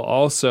O'Neill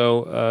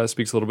also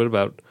speaks a little bit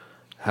about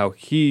how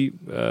he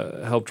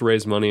helped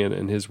raise money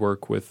in his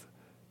work with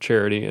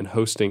charity and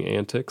hosting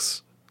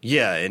antics.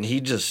 Yeah, and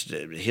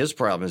his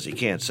problem is he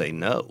can't say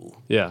no.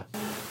 Yeah.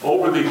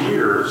 Over the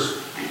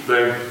years,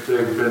 they've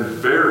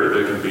been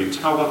they can be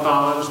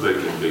telethons, they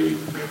can be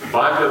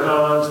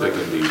bike-a-thons, they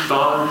can be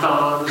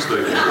thon-thons,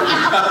 they can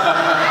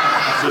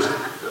be just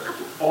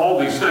all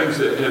these things,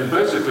 and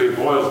basically it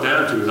boils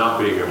down to not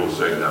being able to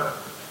say no.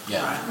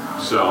 Yeah.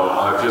 So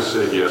I've just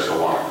said yes a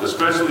lot,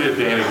 especially at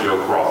Danny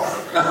Joe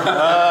Crawford.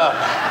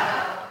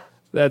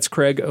 That's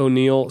Craig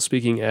O'Neill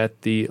speaking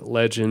at the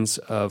Legends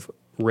of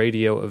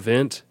Radio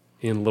event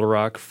in Little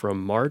Rock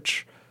from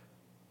March.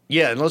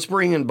 Yeah, and let's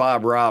bring in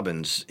Bob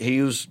Robbins.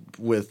 He was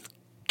with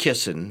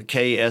Kissin,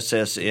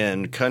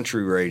 KSSN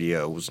Country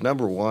Radio, was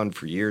 #1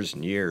 for years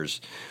and years,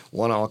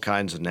 won all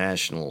kinds of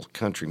national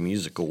country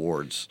music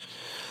awards.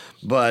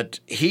 But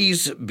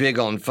he's big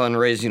on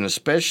fundraising,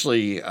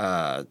 especially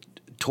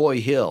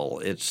Toy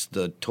Hill. It's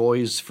the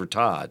Toys for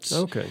Tots.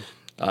 Okay.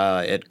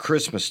 At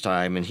Christmas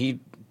time, and he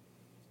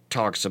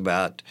talks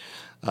about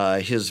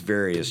his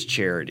various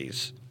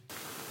charities.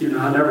 You know,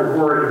 I never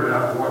worried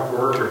about what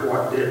worked or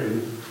what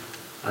didn't.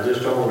 I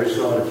just always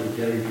thought if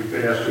you gave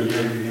your best and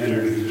gave your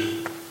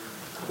energies,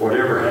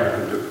 whatever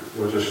happened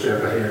was a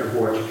step ahead of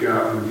what you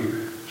got when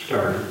you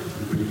started,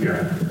 when you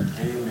got there.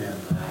 Amen.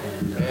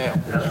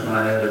 And that's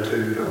my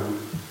attitude on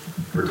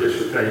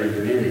participating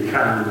in any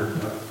kind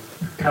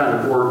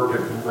of work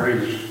that will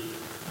raise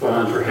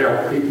funds or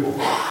help people.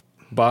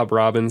 Bob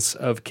Robbins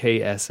of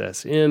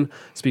KSSN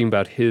speaking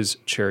about his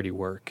charity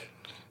work.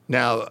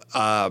 Now,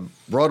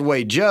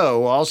 Broadway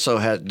Joe also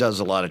does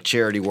a lot of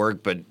charity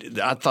work, but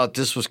I thought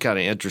this was kind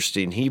of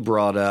interesting. He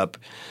brought up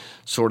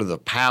sort of the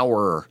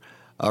power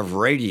of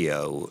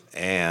radio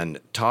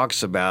and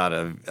talks about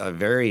a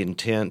very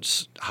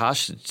intense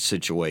hostage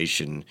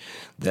situation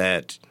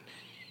that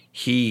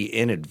he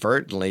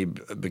inadvertently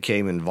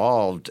became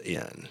involved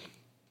in.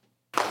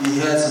 He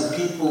had some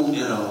people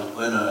in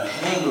a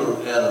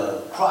hangar at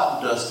a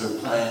crop duster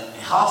plant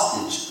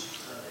hostage,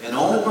 and the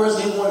only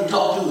person he wanted to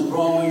talk to was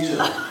Broadway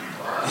Joe.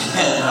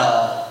 And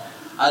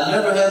I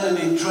never had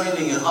any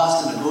training in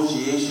hostage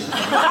negotiation.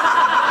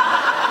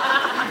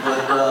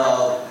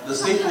 But the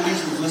state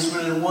police was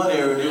whispering in one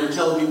area, they were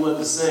telling me what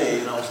to say,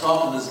 and I was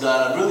talking to this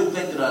guy, and I really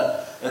think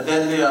that at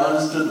that day I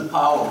understood the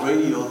power of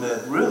radio,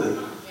 that really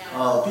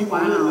people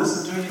really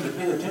listen to you, they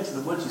pay attention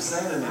to what you're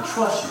saying, and they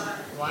trust you.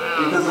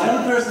 Wow. Because the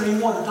only person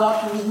he wanted to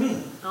talk to was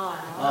me.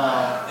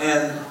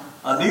 And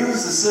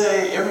needless to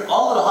say,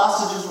 all of the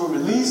hostages were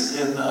released,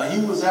 and he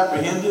was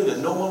apprehended,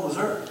 and no one was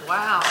hurt.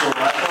 Wow. So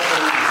I thought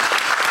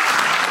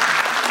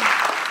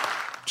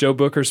Joe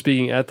Booker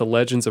speaking at the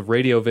Legends of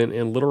Radio event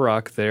in Little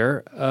Rock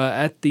there.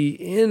 At the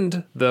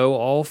end, though,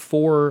 all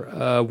four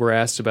were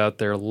asked about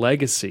their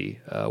legacy.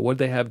 What did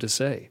they have to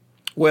say?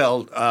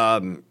 Well,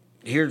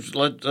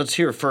 let's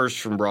hear first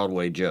from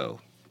Broadway Joe.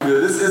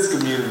 This is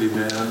community,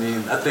 man. I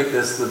mean, I think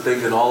that's the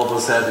thing that all of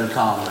us have in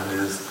common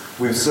is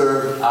we've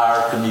served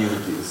our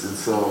communities. And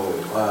so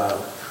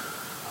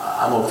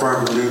I'm a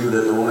firm believer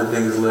that the only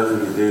thing that's left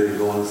when you're dead and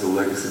gone is the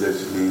legacy that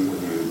you leave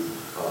when you,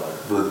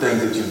 the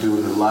things that you do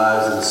in the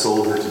lives and the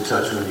souls that you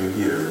touch when you're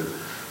here.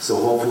 So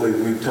hopefully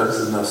we've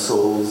touched enough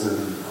souls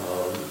and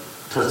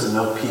touched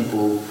enough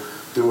people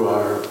through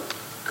our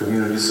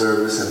community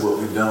service and what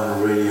we've done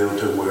on the radio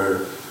to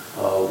where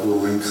we'll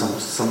leave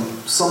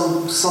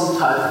some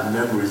type of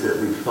memories that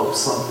we've helped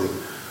something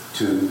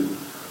to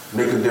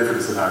make a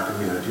difference in our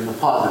community and a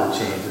positive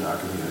change in our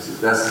communities.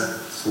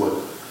 That's what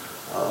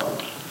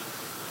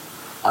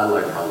I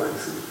like my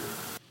legacy.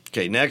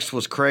 Okay, next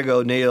was Craig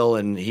O'Neill,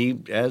 and he,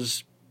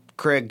 as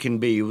Craig can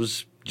be,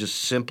 was just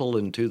simple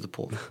and to the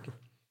point.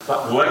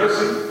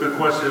 Legacy? The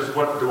question is,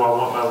 what do I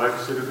want my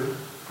legacy to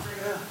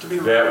be?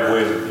 That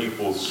when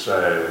people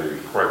say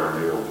Craig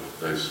O'Neill,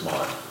 they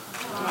smile.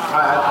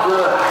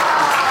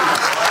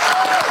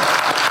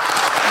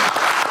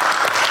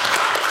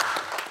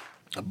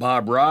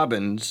 Bob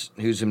Robbins,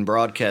 who's in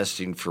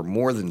broadcasting for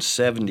more than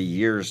 70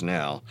 years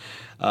now,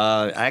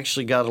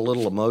 actually got a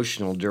little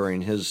emotional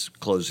during his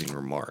closing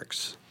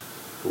remarks.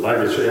 The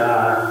legacy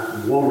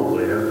I want to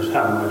live is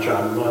how much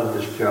I love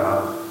this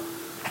job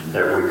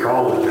that we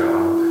call a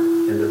job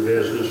in the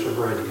business of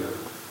radio.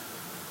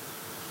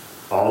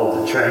 All of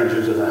the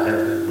changes that I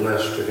have been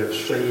blessed to have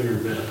seen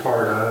and been a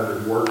part of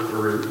and worked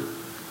through,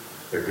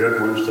 the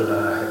good ones that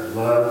I have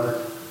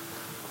loved,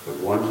 the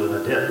ones that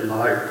I didn't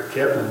like but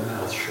kept my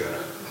mouth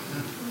shut.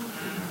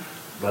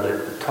 But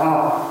at the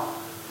top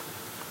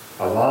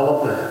of all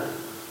of that,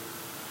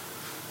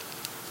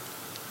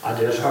 I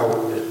just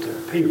hope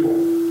that people,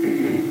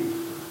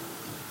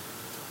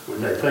 when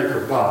they think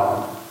of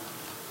Bob,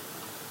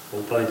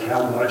 will think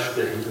how much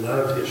that he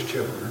loved his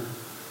children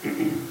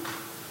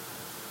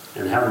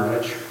and how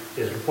much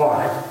his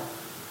wife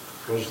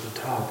was the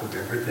top of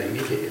everything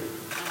he did.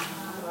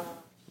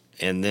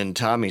 And then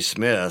Tommy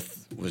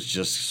Smith was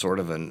just sort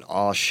of an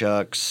aw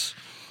shucks.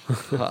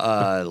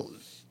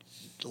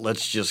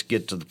 Let's just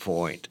get to the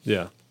point.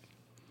 Yeah.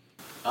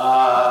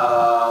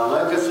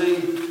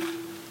 Legacy,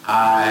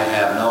 I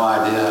have no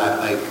idea. I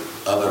think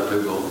other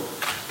people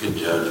can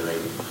judge me.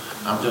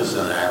 I'm just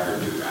an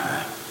average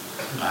guy.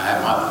 I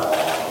have my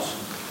flaws,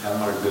 have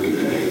my good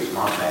days,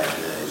 my bad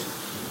days.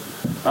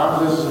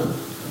 I'm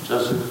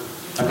just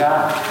a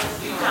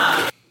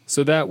guy.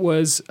 So that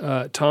was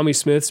Tommy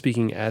Smith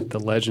speaking at the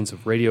Legends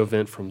of Radio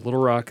event from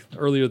Little Rock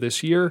earlier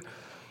this year.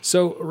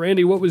 So,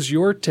 Randy, what was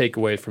your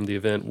takeaway from the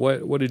event?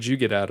 What did you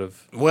get out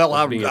of? Well,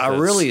 I being at this?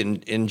 really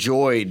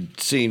enjoyed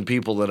seeing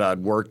people that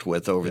I'd worked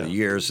with over the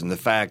years, and the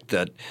fact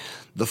that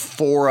the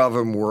four of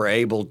them were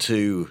able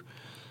to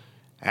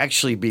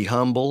actually be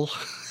humble.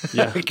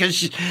 Yeah,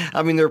 because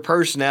I mean, their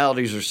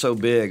personalities are so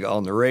big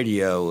on the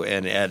radio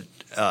and at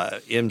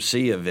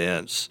MC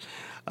events.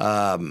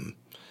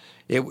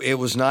 It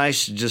was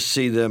nice to just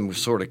see them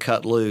sort of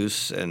cut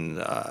loose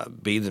and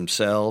be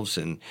themselves,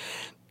 and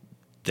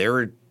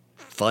they're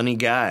funny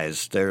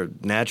guys. They're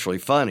naturally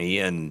funny,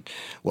 and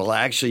well,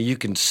 actually, you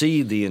can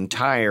see the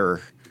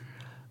entire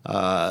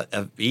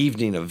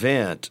evening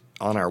event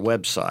on our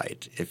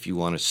website if you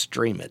want to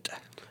stream it.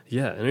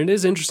 Yeah, and it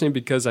is interesting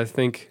because I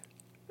think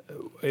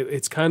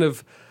it's kind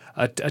of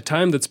a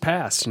time that's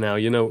passed now.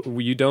 You know,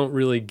 you don't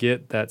really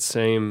get that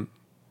same,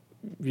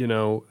 you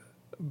know,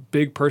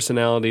 big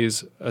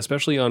personalities,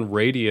 especially on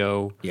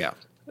radio. Yeah.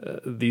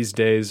 These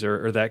days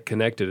are that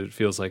connected. It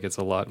feels like it's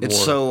a lot more. It's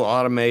so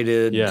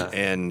automated,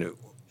 and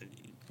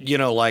you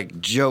know, like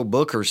Joe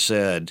Booker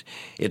said,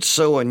 it's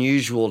so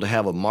unusual to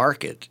have a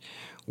market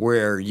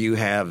where you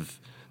have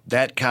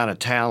that kind of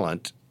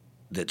talent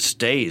that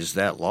stays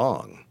that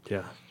long.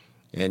 Yeah.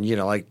 And, you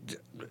know, like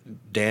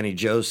Danny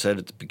Joe said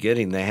at the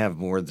beginning, they have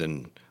more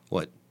than,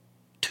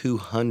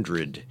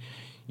 200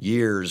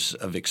 years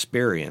of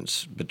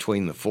experience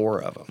between the four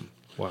of them.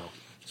 Wow.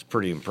 It's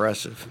pretty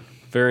impressive.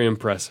 Very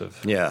impressive.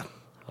 Yeah.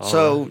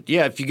 All right.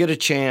 Yeah, if you get a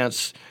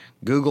chance,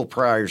 Google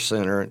Pryor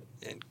Center,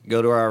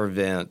 go to our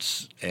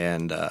events,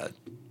 and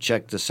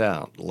check this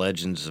out,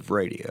 Legends of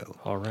Radio.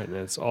 All right, and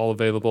it's all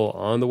available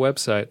on the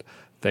website.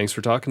 Thanks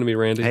for talking to me,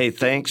 Randy. Hey,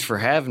 thanks for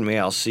having me.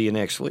 I'll see you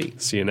next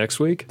week. See you next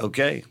week.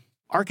 Okay.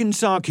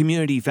 Arkansas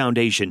Community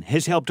Foundation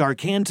has helped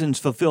Arkansans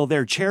fulfill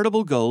their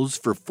charitable goals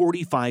for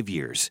 45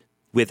 years.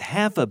 With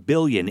 $500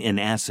 million in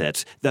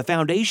assets, the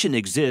foundation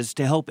exists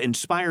to help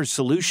inspire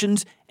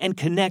solutions and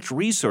connect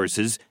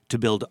resources to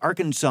build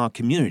Arkansas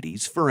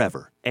communities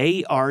forever.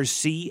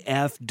 arcf.org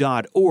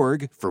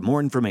for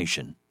more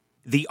information.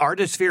 The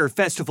Artisphere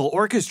Festival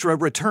Orchestra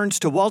returns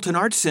to Walton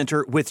Arts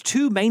Center with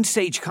 2 main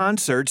stage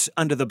concerts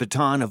under the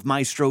baton of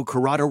Maestro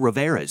Corrado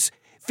Rivera's,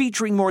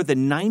 featuring more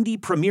than 90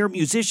 premier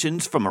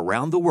musicians from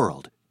around the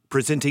world.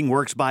 Presenting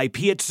works by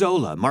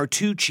Piazzolla,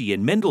 Martucci,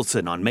 and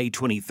Mendelssohn on May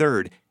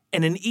 23rd,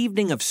 and an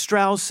evening of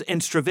Strauss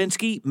and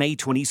Stravinsky May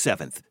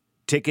 27th.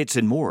 Tickets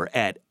and more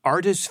at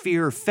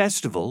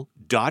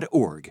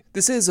artispherefestival.org.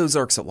 This is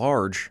Ozarks at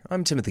Large.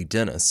 I'm Timothy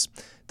Dennis.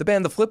 The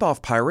band the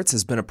Flipoff Pirates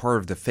has been a part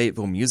of the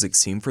Fayetteville music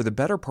scene for the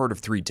better part of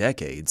 3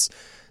 decades.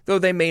 Though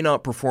they may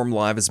not perform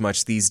live as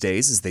much these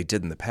days as they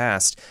did in the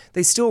past,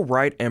 they still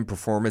write and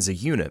perform as a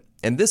unit,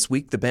 and this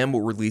week the band will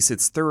release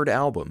its 3rd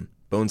album.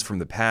 Bones from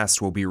the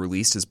Past will be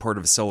released as part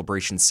of a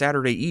celebration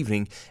Saturday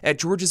evening at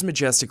George's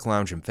Majestic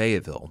Lounge in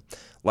Fayetteville.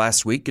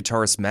 Last week,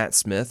 guitarist Matt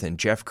Smith and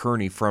Jeff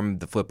Kearney from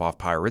the Flipoff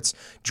Pirates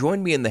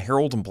joined me in the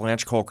Harold and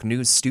Blanche Kalk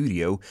News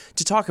studio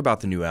to talk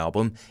about the new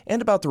album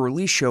and about the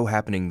release show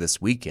happening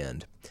this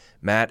weekend.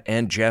 Matt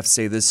and Jeff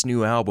say this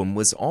new album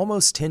was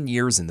almost 10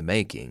 years in the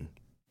making.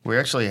 We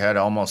actually had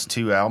almost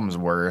 2 albums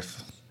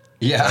worth.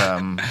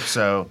 Yeah.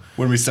 So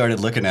when we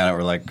started looking at it,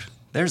 we're like,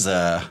 there's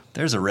a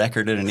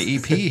record and an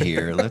EP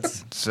here.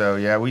 So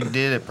yeah, we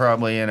did it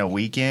probably in a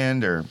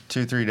weekend or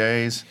 2-3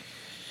 days,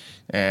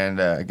 and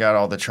got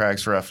all the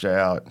tracks roughed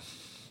out,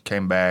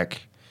 came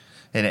back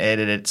and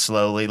edited it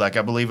slowly. Like,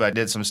 I believe I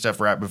did some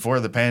stuff right before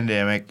the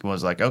pandemic,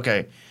 was like,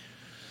 okay.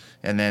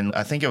 And then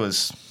I think it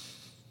was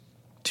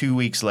 2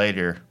 weeks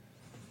later,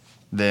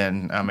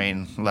 then, I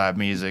mean, live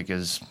music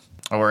is,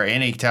 or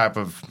any type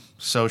of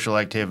social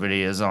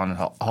activity is on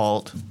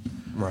halt.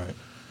 Right.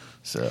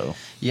 So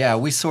yeah,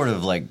 we sort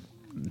of like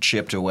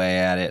chipped away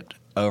at it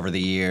over the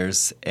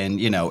years, and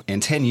you know,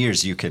 in 10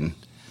 years you can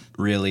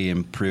really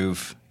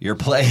improve your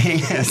playing.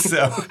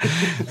 So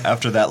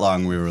after that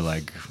long, we were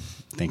like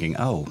thinking,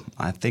 oh,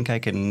 I think I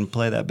can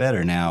play that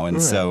better now.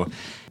 And so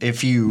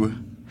if you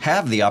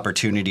have the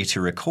opportunity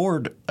to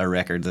record a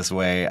record this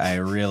way, I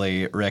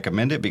really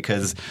recommend it,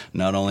 because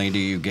not only do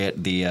you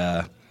get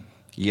the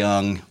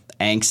young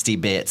angsty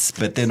bits,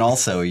 but then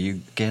also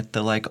you get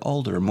the like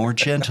older, more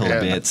gentle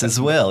bits as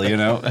well, you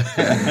know?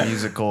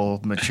 Musical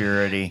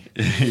maturity.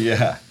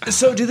 Yeah.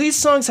 So do these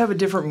songs have a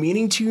different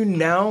meaning to you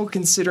now,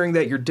 considering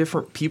that you're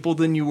different people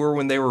than you were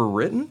when they were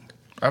written?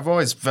 I've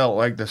always felt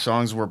like the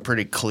songs were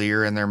pretty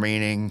clear in their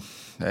meaning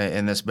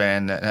in this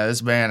band. Now,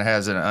 this band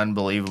has an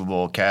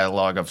unbelievable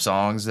catalog of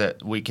songs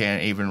that we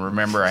can't even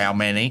remember how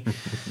many.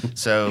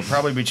 So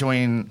probably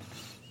between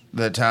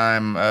the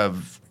time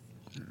of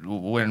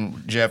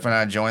when Jeff and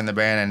I joined the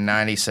band in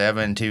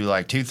 97 to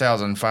like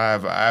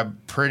 2005, I'm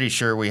pretty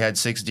sure we had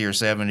 60 or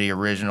 70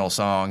 original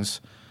songs.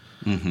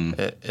 Mm-hmm.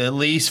 At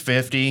least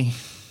 50.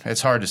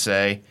 It's hard to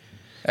say.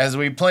 As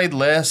we played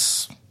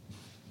less,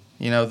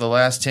 you know, the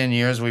last 10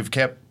 years we've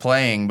kept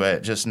playing,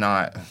 but just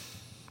not,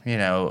 you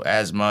know,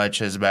 as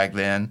much as back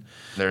then.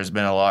 There's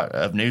been a lot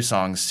of new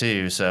songs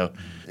too. So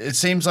it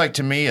seems like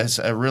to me it's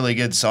a really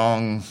good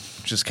song.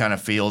 Just kind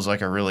of feels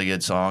like a really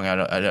good song.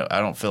 I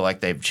don't feel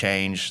like they've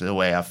changed the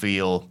way I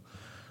feel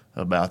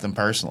about them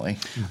personally.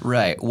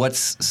 Right.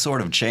 What's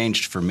sort of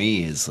changed for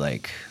me is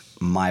like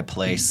my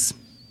place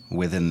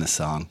within the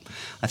song.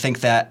 I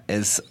think that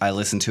as I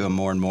listened to them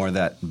more and more,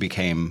 that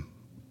became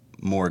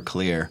more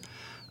clear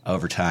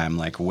over time,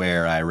 like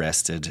where I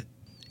rested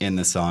in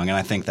the song. And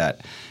I think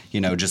that,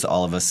 just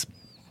all of us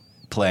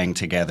playing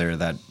together,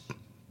 that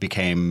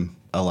became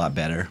a lot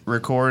better.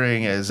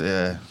 Recording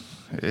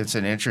it's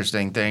an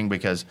interesting thing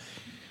because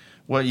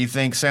what you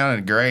think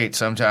sounded great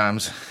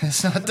sometimes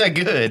it's not that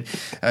good,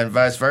 and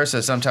vice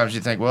versa. Sometimes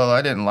you think, well,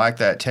 I didn't like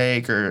that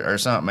take or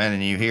something,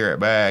 and you hear it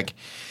back,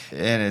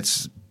 and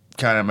it's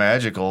kind of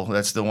magical.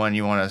 That's the one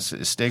you want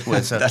to stick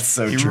with. So that's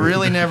so you true.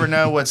 really never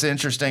know what's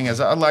interesting. As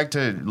I like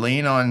to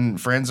lean on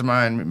friends of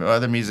mine,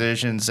 other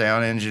musicians,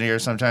 sound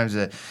engineers, sometimes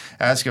to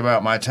ask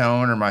about my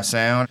tone or my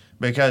sound.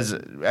 Because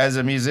as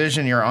a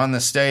musician, you're on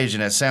the stage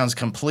and it sounds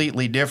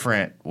completely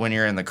different when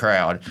you're in the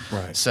crowd.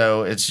 Right.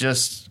 So it's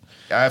just,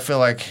 I feel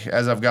like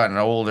as I've gotten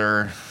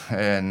older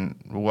and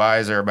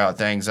wiser about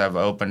things, I've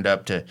opened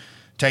up to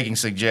taking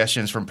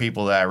suggestions from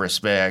people that I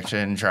respect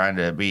and trying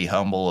to be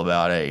humble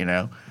about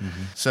it,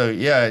 So,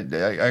 yeah,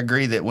 I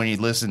agree that when you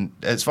listen,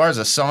 as far as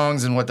the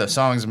songs and what the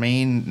songs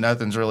mean,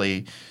 nothing's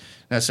really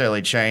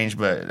necessarily changed,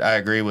 but I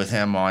agree with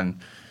him on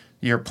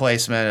your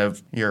placement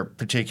of your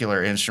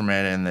particular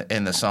instrument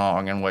in the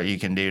song and what you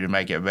can do to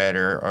make it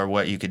better or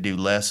what you could do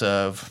less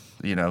of,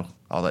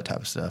 all that type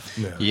of stuff.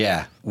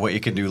 Yeah, what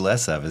you could do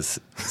less of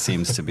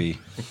seems to be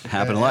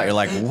happening a lot. You're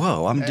like,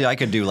 whoa, I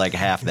could do like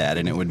half that,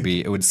 and it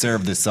would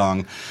serve the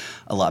song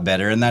a lot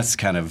better. And that's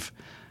kind of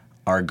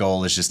our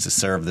goal, is just to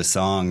serve the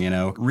song.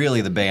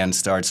 Really, the band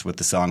starts with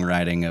the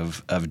songwriting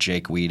of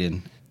Jake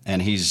Whedon,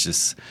 and he's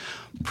just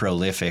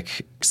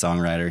prolific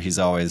songwriter. He's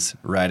always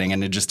writing,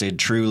 and just a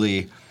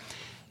truly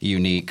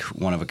unique,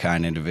 one of a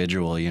kind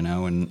individual.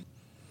 And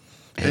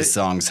his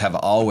songs have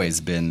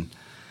always been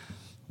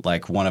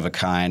like one of a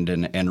kind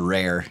and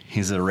rare.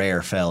 He's a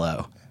rare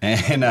fellow.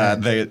 And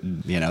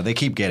they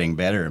keep getting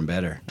better and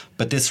better.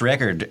 But this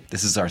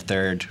is our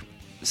third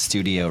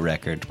studio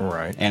record.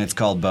 Right. And it's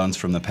called Bones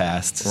from the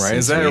Past. Right.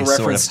 Is that a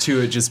reference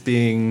to it just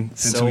being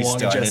so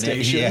long in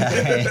gestation?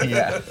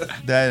 Yeah.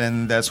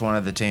 That's one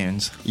of the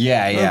tunes.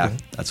 Yeah. Okay.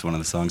 That's one of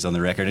the songs on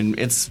the record. And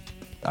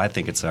I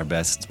think it's our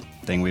best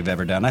thing we've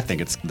ever done. I think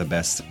it's the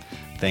best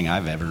thing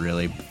I've ever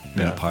really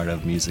been a part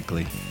of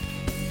musically.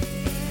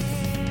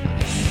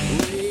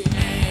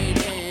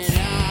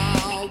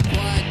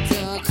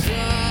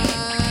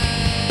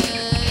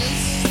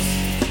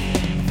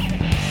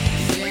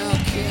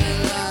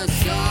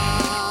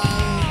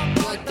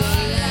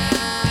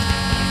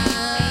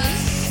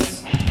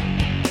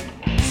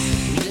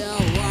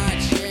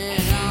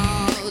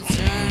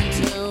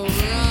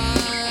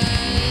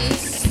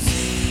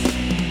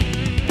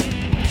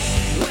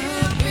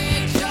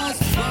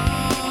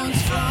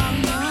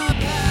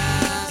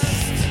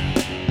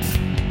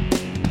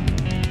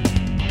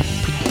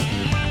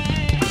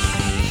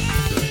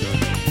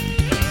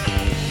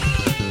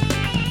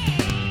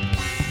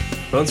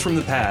 Bones from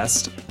the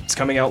Past. It's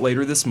coming out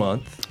later this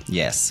month.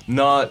 Yes.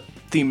 Not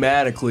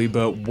thematically,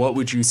 but what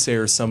would you say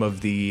are some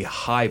of the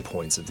high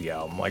points of the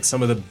album? Like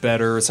some of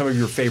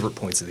your favorite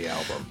points of the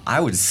album? I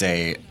would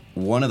say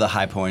one of the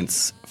high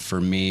points for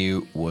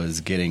me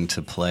was getting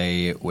to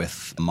play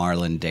with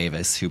Marlon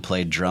Davis, who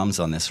played drums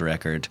on this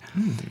record,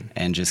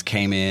 and just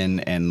came in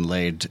and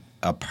laid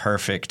a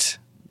perfect,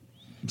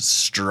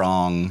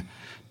 strong,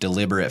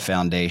 deliberate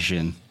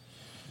foundation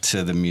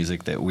to the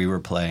music that we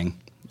were playing.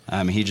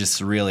 He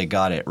just really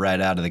got it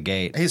right out of the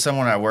gate. He's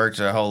someone I worked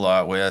a whole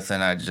lot with,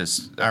 and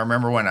I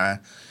remember when I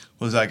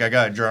was like, I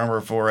got a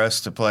drummer for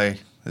us to play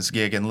this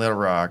gig in Little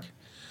Rock.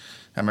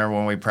 I remember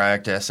when we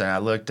practiced, and I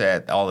looked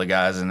at all the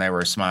guys, and they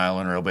were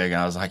smiling real big,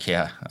 and I was like,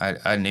 yeah,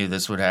 I knew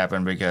this would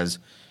happen because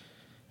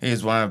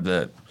he's one of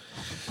the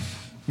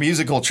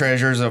musical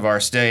treasures of our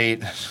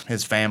state.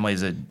 His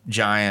family's a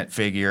giant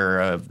figure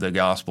of the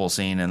gospel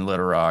scene in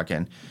Little Rock,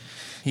 and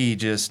he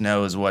just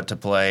knows what to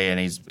play, and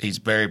he's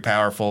very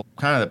powerful.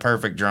 Kind of the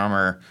perfect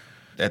drummer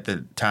at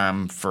the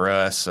time for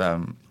us.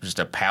 Just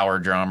a power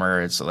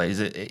drummer. It's like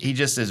he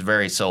just is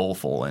very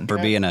soulful. And for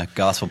being a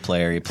gospel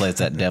player, he plays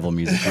that devil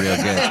music real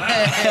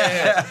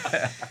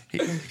good.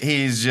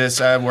 He's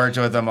just, I've worked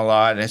with him a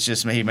lot, and it's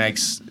just he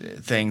makes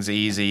things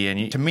easy.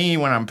 And to me,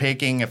 when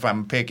if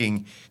I'm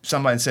picking,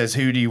 somebody says,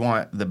 who do you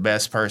want the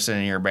best person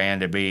in your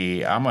band to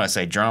be? I'm going to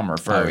say drummer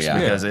first,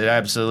 because it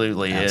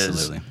absolutely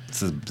is. It's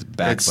the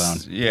backbone.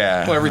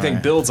 Well,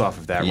 everything builds off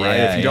of that,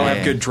 right? If you don't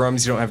have good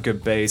drums, you don't have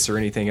good bass or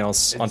anything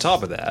else on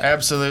top of that.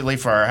 Absolutely.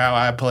 For how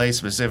I play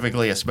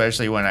specifically,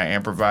 especially when I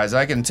improvise,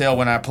 I can tell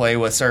when I play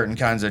with certain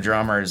kinds of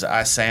drummers,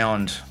 I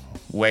sound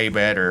way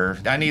better.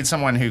 I need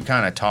someone who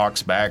kind of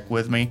talks back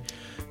with me.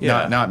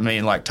 Not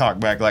me like talk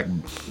back like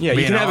you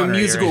can have a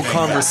musical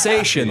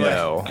conversation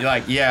though.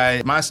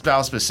 My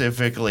style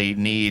specifically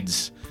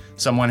needs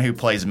someone who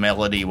plays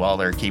melody while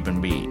they're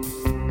keeping beat.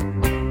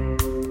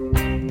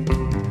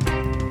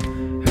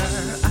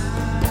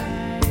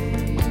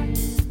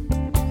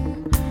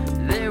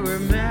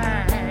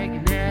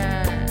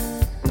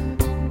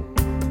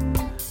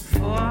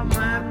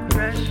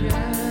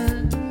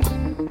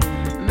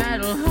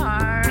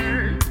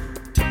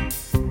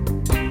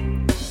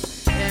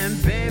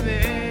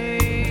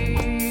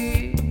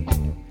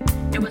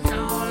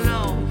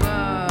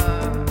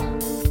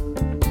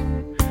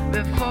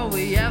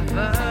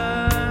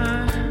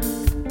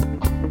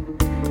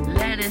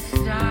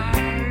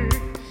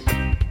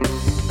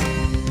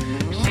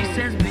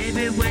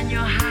 when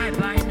you're high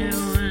by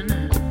noon,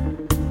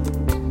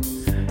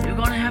 you're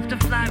gonna have to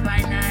fly by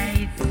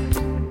night.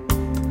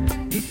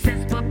 He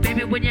says, but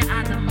baby, when you're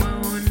on the moon,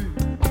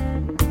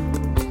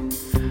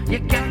 you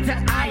got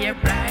to eye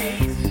it right.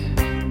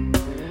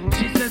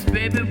 She says,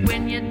 baby,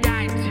 when you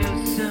die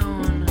too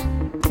soon,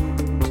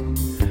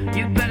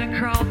 you better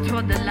crawl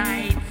toward the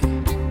light.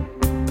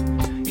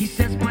 He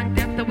says, one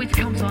death always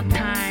comes on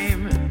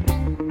time,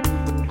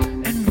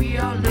 and we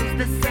all lose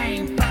the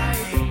same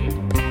fight.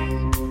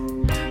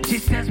 She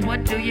says,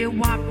 what do you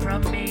want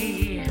from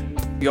me?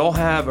 Y'all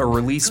have a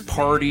release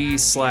party /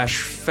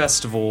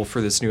 festival for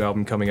this new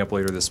album coming up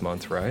later this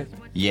month, right?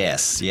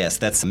 Yes.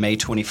 That's May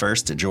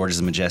 21st at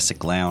George's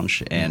Majestic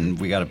Lounge, and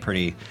we got a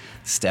pretty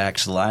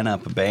stacked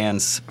lineup of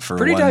bands for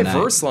pretty one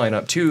diverse night.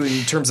 lineup, too,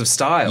 in terms of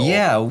style.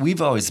 Yeah,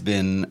 we've always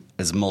been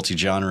as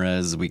multi-genre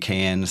as we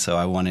can, so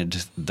I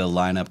wanted the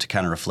lineup to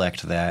kind of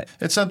reflect that.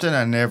 It's something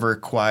I never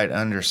quite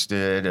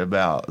understood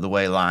about the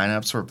way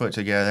lineups were put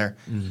together.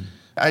 Mm-hmm.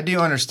 I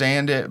do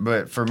understand it,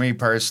 but for me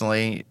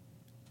personally,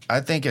 I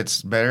think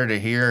it's better to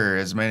hear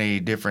as many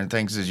different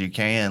things as you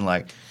can.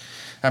 Like,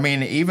 I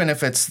mean, even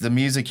if it's the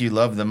music you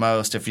love the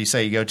most, if you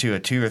say you go to a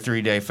 2 or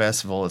 3 day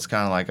festival, it's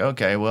kind of like,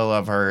 okay, well,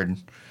 I've heard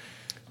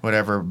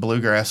whatever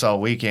bluegrass all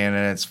weekend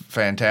and it's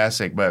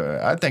fantastic, but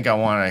I think I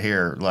want to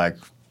hear like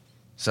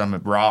some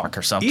rock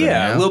or something.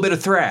 Yeah, you know? a little bit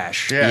of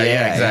thrash.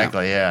 Yeah,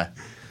 exactly, yeah.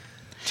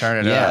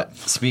 Turn it up.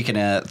 Speaking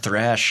of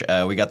thrash,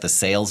 we got the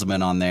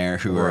Salesmen on there,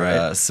 who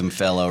are some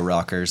fellow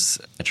rockers,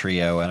 a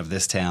trio out of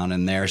this town,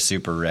 and they're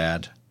super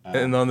rad.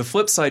 And on the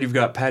flip side, you've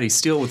got Patti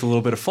Steele with a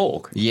little bit of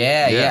folk.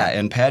 Yeah.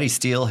 And Patti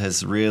Steele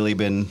has really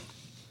been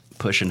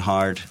pushing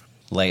hard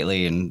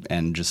lately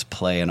and just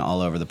playing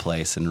all over the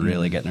place and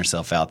really getting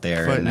herself out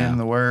there. Putting in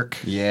the work.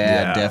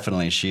 Yeah,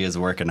 definitely. She is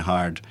working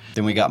hard.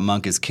 Then we got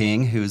Monk is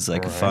King, who's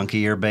like a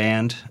funkier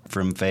band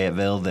from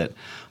Fayetteville that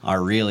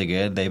are really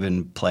good. They've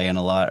been playing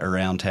a lot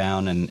around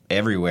town and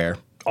everywhere.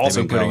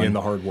 Also putting in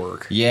the hard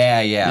work.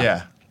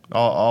 Yeah.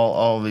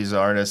 All of these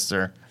artists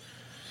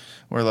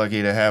we're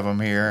lucky to have them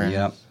here. And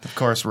of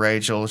course,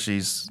 Rachel,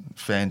 she's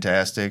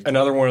fantastic.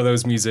 Another one of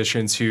those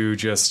musicians who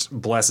just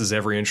blesses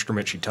every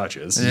instrument she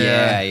touches.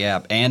 Yeah.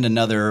 And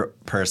another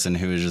person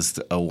who is just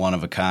a one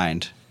of a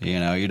kind. You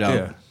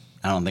know,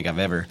 I don't think I've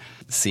ever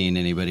seen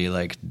anybody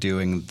like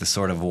doing the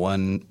sort of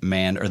one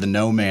man or the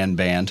no man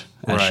band,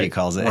 as she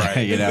calls it.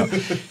 Right.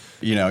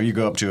 You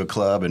go up to a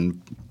club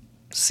and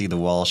see the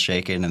wall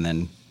shaking and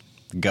then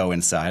go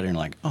inside and you're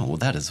like, oh, well,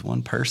 that is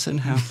one person?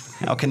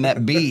 How can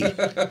that be?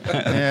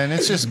 And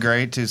it's just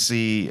great to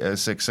see a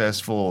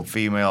successful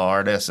female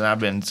artist. And I've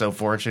been so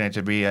fortunate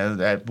to be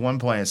at one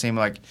point, it seemed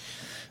like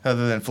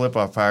other than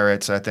Flipoff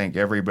Pirates, I think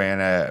every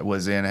band I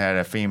was in had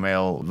a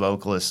female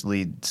vocalist,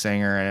 lead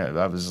singer. And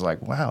I was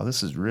like, wow,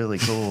 this is really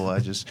cool. I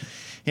just,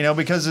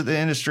 because the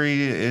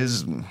industry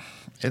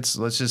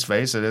let's just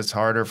face it, it's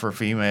harder for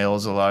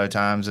females a lot of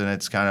times, and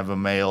it's kind of a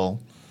male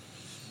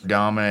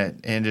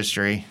dominant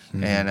industry.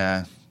 Mm-hmm.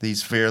 And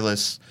these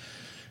fearless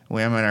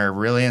women are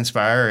really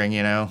inspiring.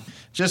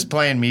 Just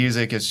playing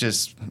music,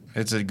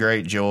 it's a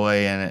great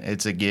joy and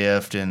it's a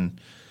gift,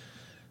 and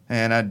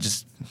I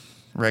just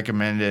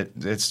recommend it.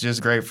 It's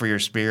just great for your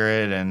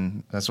spirit,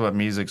 and that's what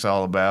music's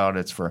all about.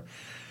 It's for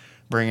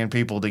bringing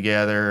people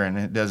together, and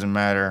it doesn't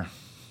matter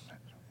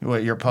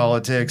what your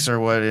politics or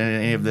what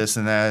any of this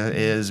and that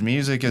is.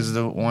 Music is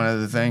one of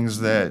the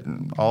things that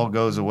all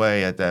goes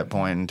away at that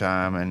point in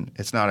time, and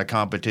it's not a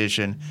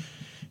competition.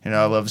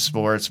 I love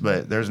sports,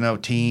 but there's no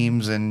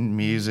teams in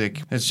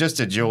music. It's just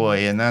a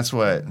joy, and that's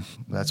what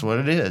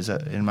it is,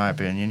 in my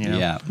opinion.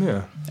 Yeah.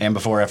 And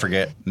before I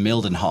forget,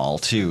 Mildenhall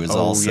too is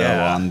also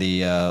on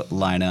the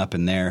lineup,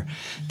 and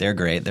they're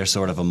great. They're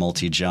sort of a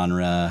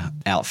multi-genre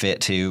outfit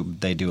too.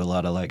 They do a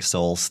lot of like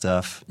soul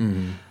stuff.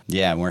 Mm-hmm.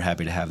 Yeah, and we're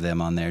happy to have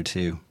them on there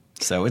too.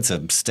 So it's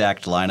a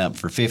stacked lineup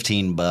for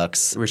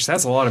 $15. Which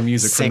that's a lot of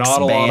music for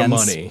not a lot of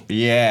money.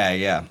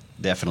 Yeah.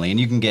 Definitely. And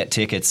you can get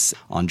tickets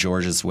on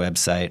George's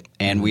website.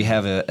 And we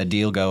have a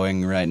deal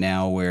going right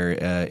now where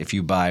if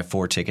you buy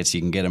 4 tickets,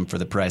 you can get them for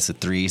the price of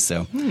 3.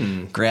 So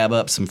grab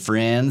up some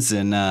friends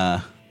and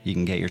you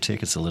can get your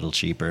tickets a little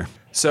cheaper.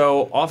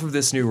 So off of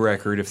this new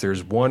record, if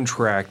there's one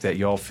track that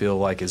y'all feel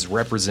like is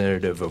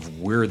representative of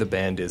where the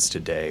band is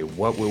today,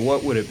 what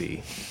would it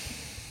be?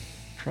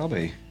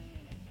 Probably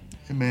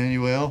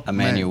Emmanuel.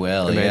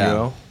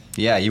 Yeah.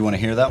 Yeah, you want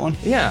to hear that one?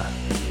 Yeah.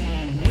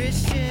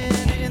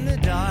 Wishing in the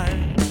dark.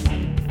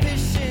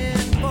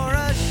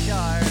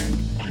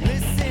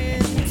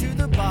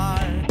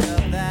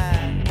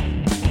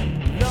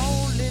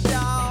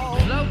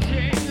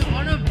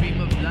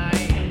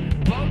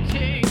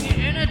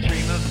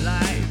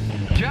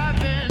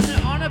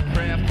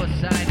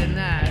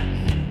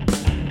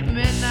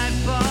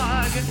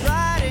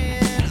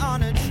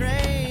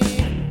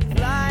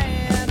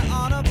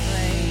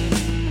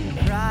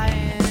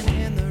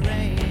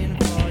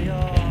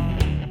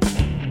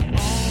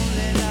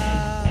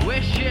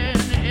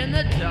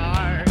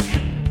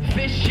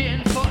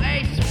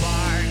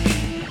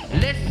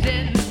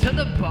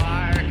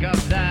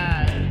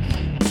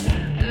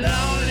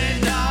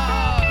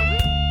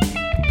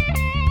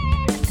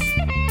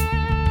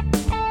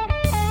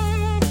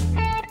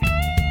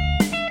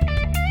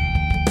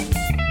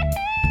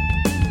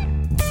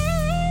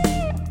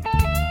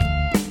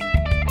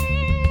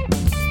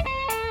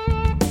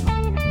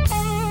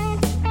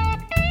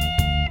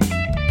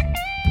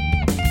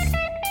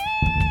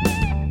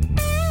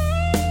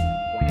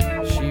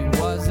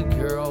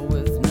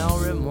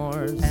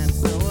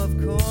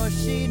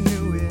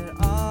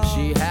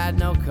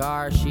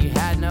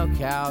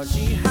 couch.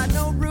 She had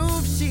no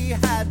roof, she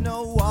had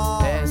no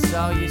wall. And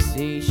so you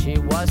see, she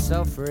was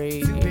so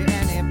free to be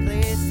any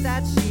place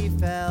that she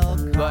felt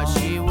called. But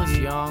she was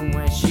young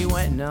when she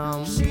went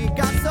numb. She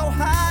got so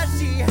high,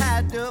 she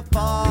had to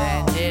fall.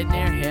 Landed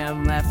near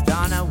him, left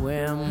on a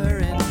whim. Her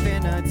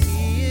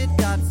infinity, it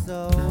got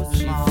so small.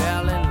 She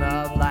fell in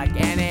love like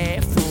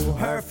any fool.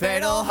 Her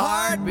fatal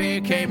heart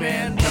became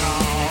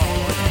enthralled.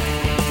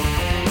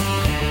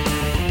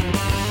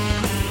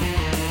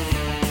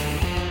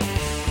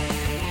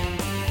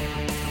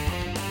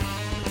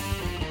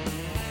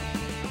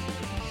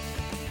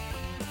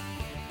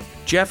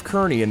 Jeff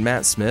Kearney and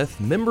Matt Smith,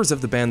 members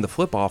of the band the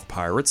Flipoff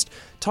Pirates,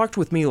 talked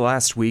with me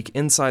last week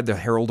inside the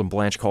Harold and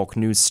Blanche Kalk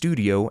News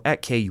studio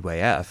at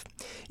KUAF.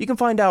 You can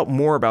find out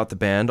more about the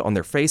band on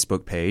their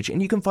Facebook page, and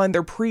you can find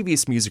their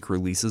previous music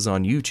releases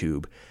on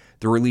YouTube.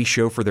 The release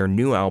show for their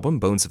new album,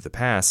 Bones of the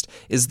Past,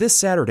 is this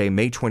Saturday,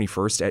 May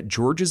 21st at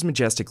George's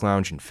Majestic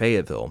Lounge in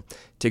Fayetteville.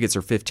 Tickets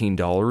are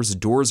 $15.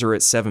 Doors are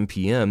at 7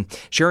 p.m.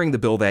 Sharing the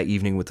bill that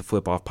evening with the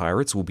Flipoff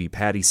Pirates will be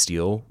Patty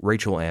Steele,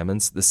 Rachel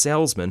Ammons, The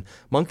Salesman,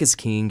 Munkus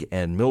King,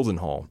 and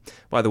Mildenhall.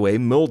 By the way,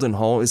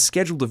 Mildenhall is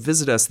scheduled to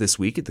visit us this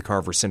week at the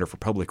Carver Center for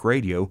Public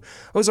Radio.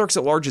 Ozarks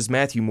at Large's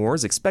Matthew Moore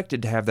is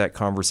expected to have that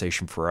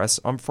conversation for us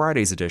on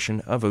Friday's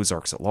edition of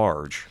Ozarks at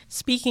Large.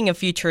 Speaking of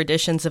future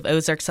editions of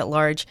Ozarks at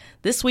Large,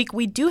 this week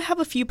we do have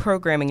a few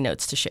programming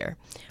notes to share.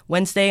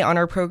 Wednesday on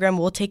our program,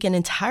 we'll take an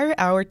entire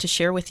hour to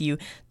share with you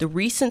the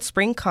recent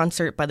spring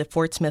concert by the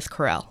Fort Smith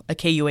Chorale, a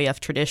KUAF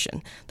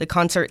tradition. The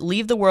concert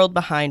Leave the World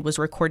Behind was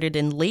recorded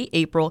in late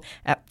April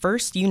at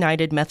First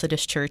United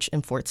Methodist Church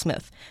in Fort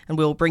Smith, and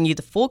we will bring you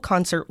the full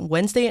concert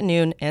Wednesday at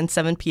noon and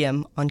 7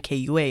 p.m. on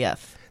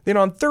KUAF. Then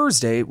on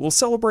Thursday, we'll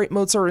celebrate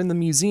Mozart in the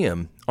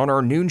Museum. On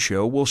our noon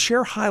show, we'll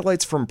share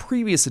highlights from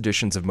previous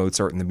editions of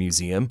Mozart in the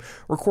Museum,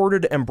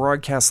 recorded and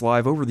broadcast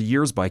live over the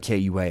years by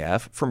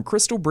KUAF from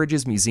Crystal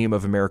Bridges Museum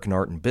of American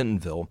Art in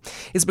Bentonville.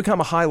 It's become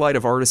a highlight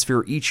of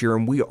Artisphere each year,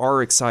 and we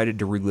are excited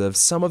to relive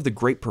some of the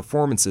great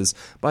performances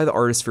by the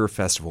Artisphere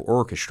Festival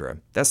Orchestra.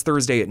 That's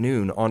Thursday at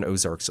noon on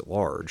Ozarks at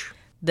Large.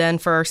 Then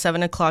for our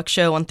 7 o'clock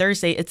show on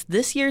Thursday, it's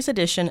this year's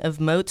edition of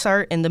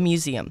Mozart in the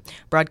Museum,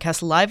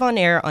 broadcast live on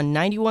air on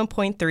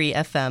 91.3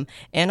 FM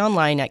and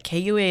online at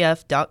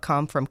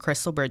KUAF.com from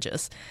Crystal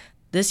Bridges.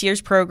 This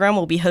year's program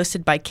will be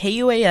hosted by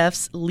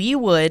KUAF's Lee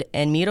Wood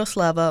and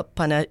Miroslava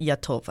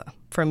Panayatova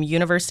from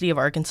University of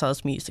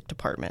Arkansas's Music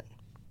Department.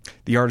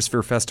 The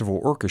Artisphere Festival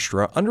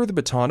Orchestra, under the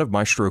baton of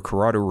Maestro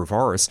Corrado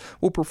Rivaris,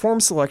 will perform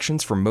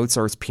selections from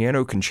Mozart's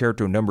Piano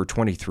Concerto No.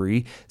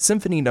 23,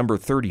 Symphony No.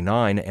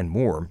 39, and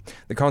more.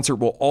 The concert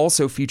will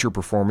also feature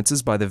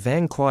performances by the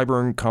Van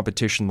Cliburn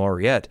Competition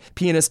laureate,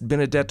 pianist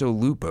Benedetto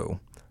Lupo.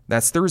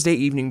 That's Thursday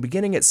evening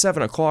beginning at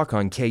 7 o'clock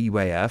on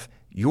KUAF,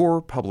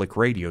 your public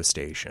radio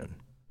station.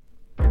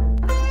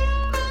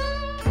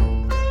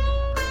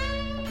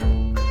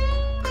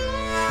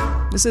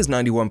 This is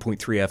 91.3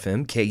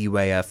 FM,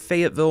 KUAF,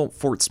 Fayetteville,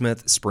 Fort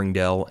Smith,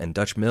 Springdale, and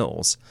Dutch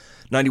Mills.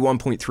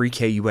 91.3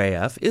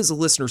 KUAF is a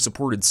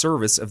listener-supported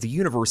service of the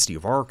University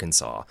of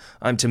Arkansas.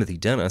 I'm Timothy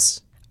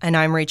Dennis. And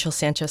I'm Rachel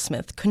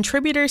Sanchez-Smith.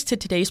 Contributors to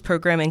today's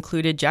program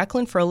included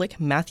Jacqueline Froelich,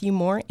 Matthew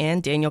Moore,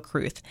 and Daniel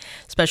Caruth.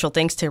 Special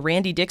thanks to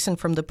Randy Dixon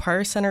from the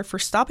Pryor Center for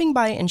stopping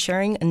by and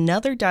sharing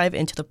another dive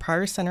into the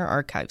Pryor Center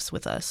archives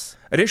with us.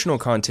 Additional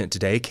content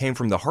today came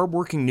from the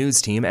hardworking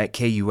news team at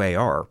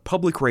KUAR,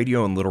 Public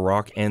Radio in Little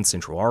Rock and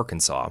Central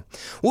Arkansas.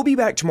 We'll be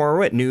back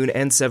tomorrow at noon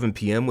and 7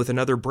 p.m. with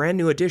another brand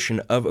new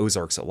edition of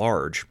Ozarks at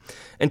Large.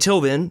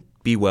 Until then,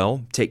 be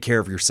well, take care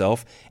of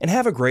yourself, and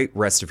have a great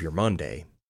rest of your Monday.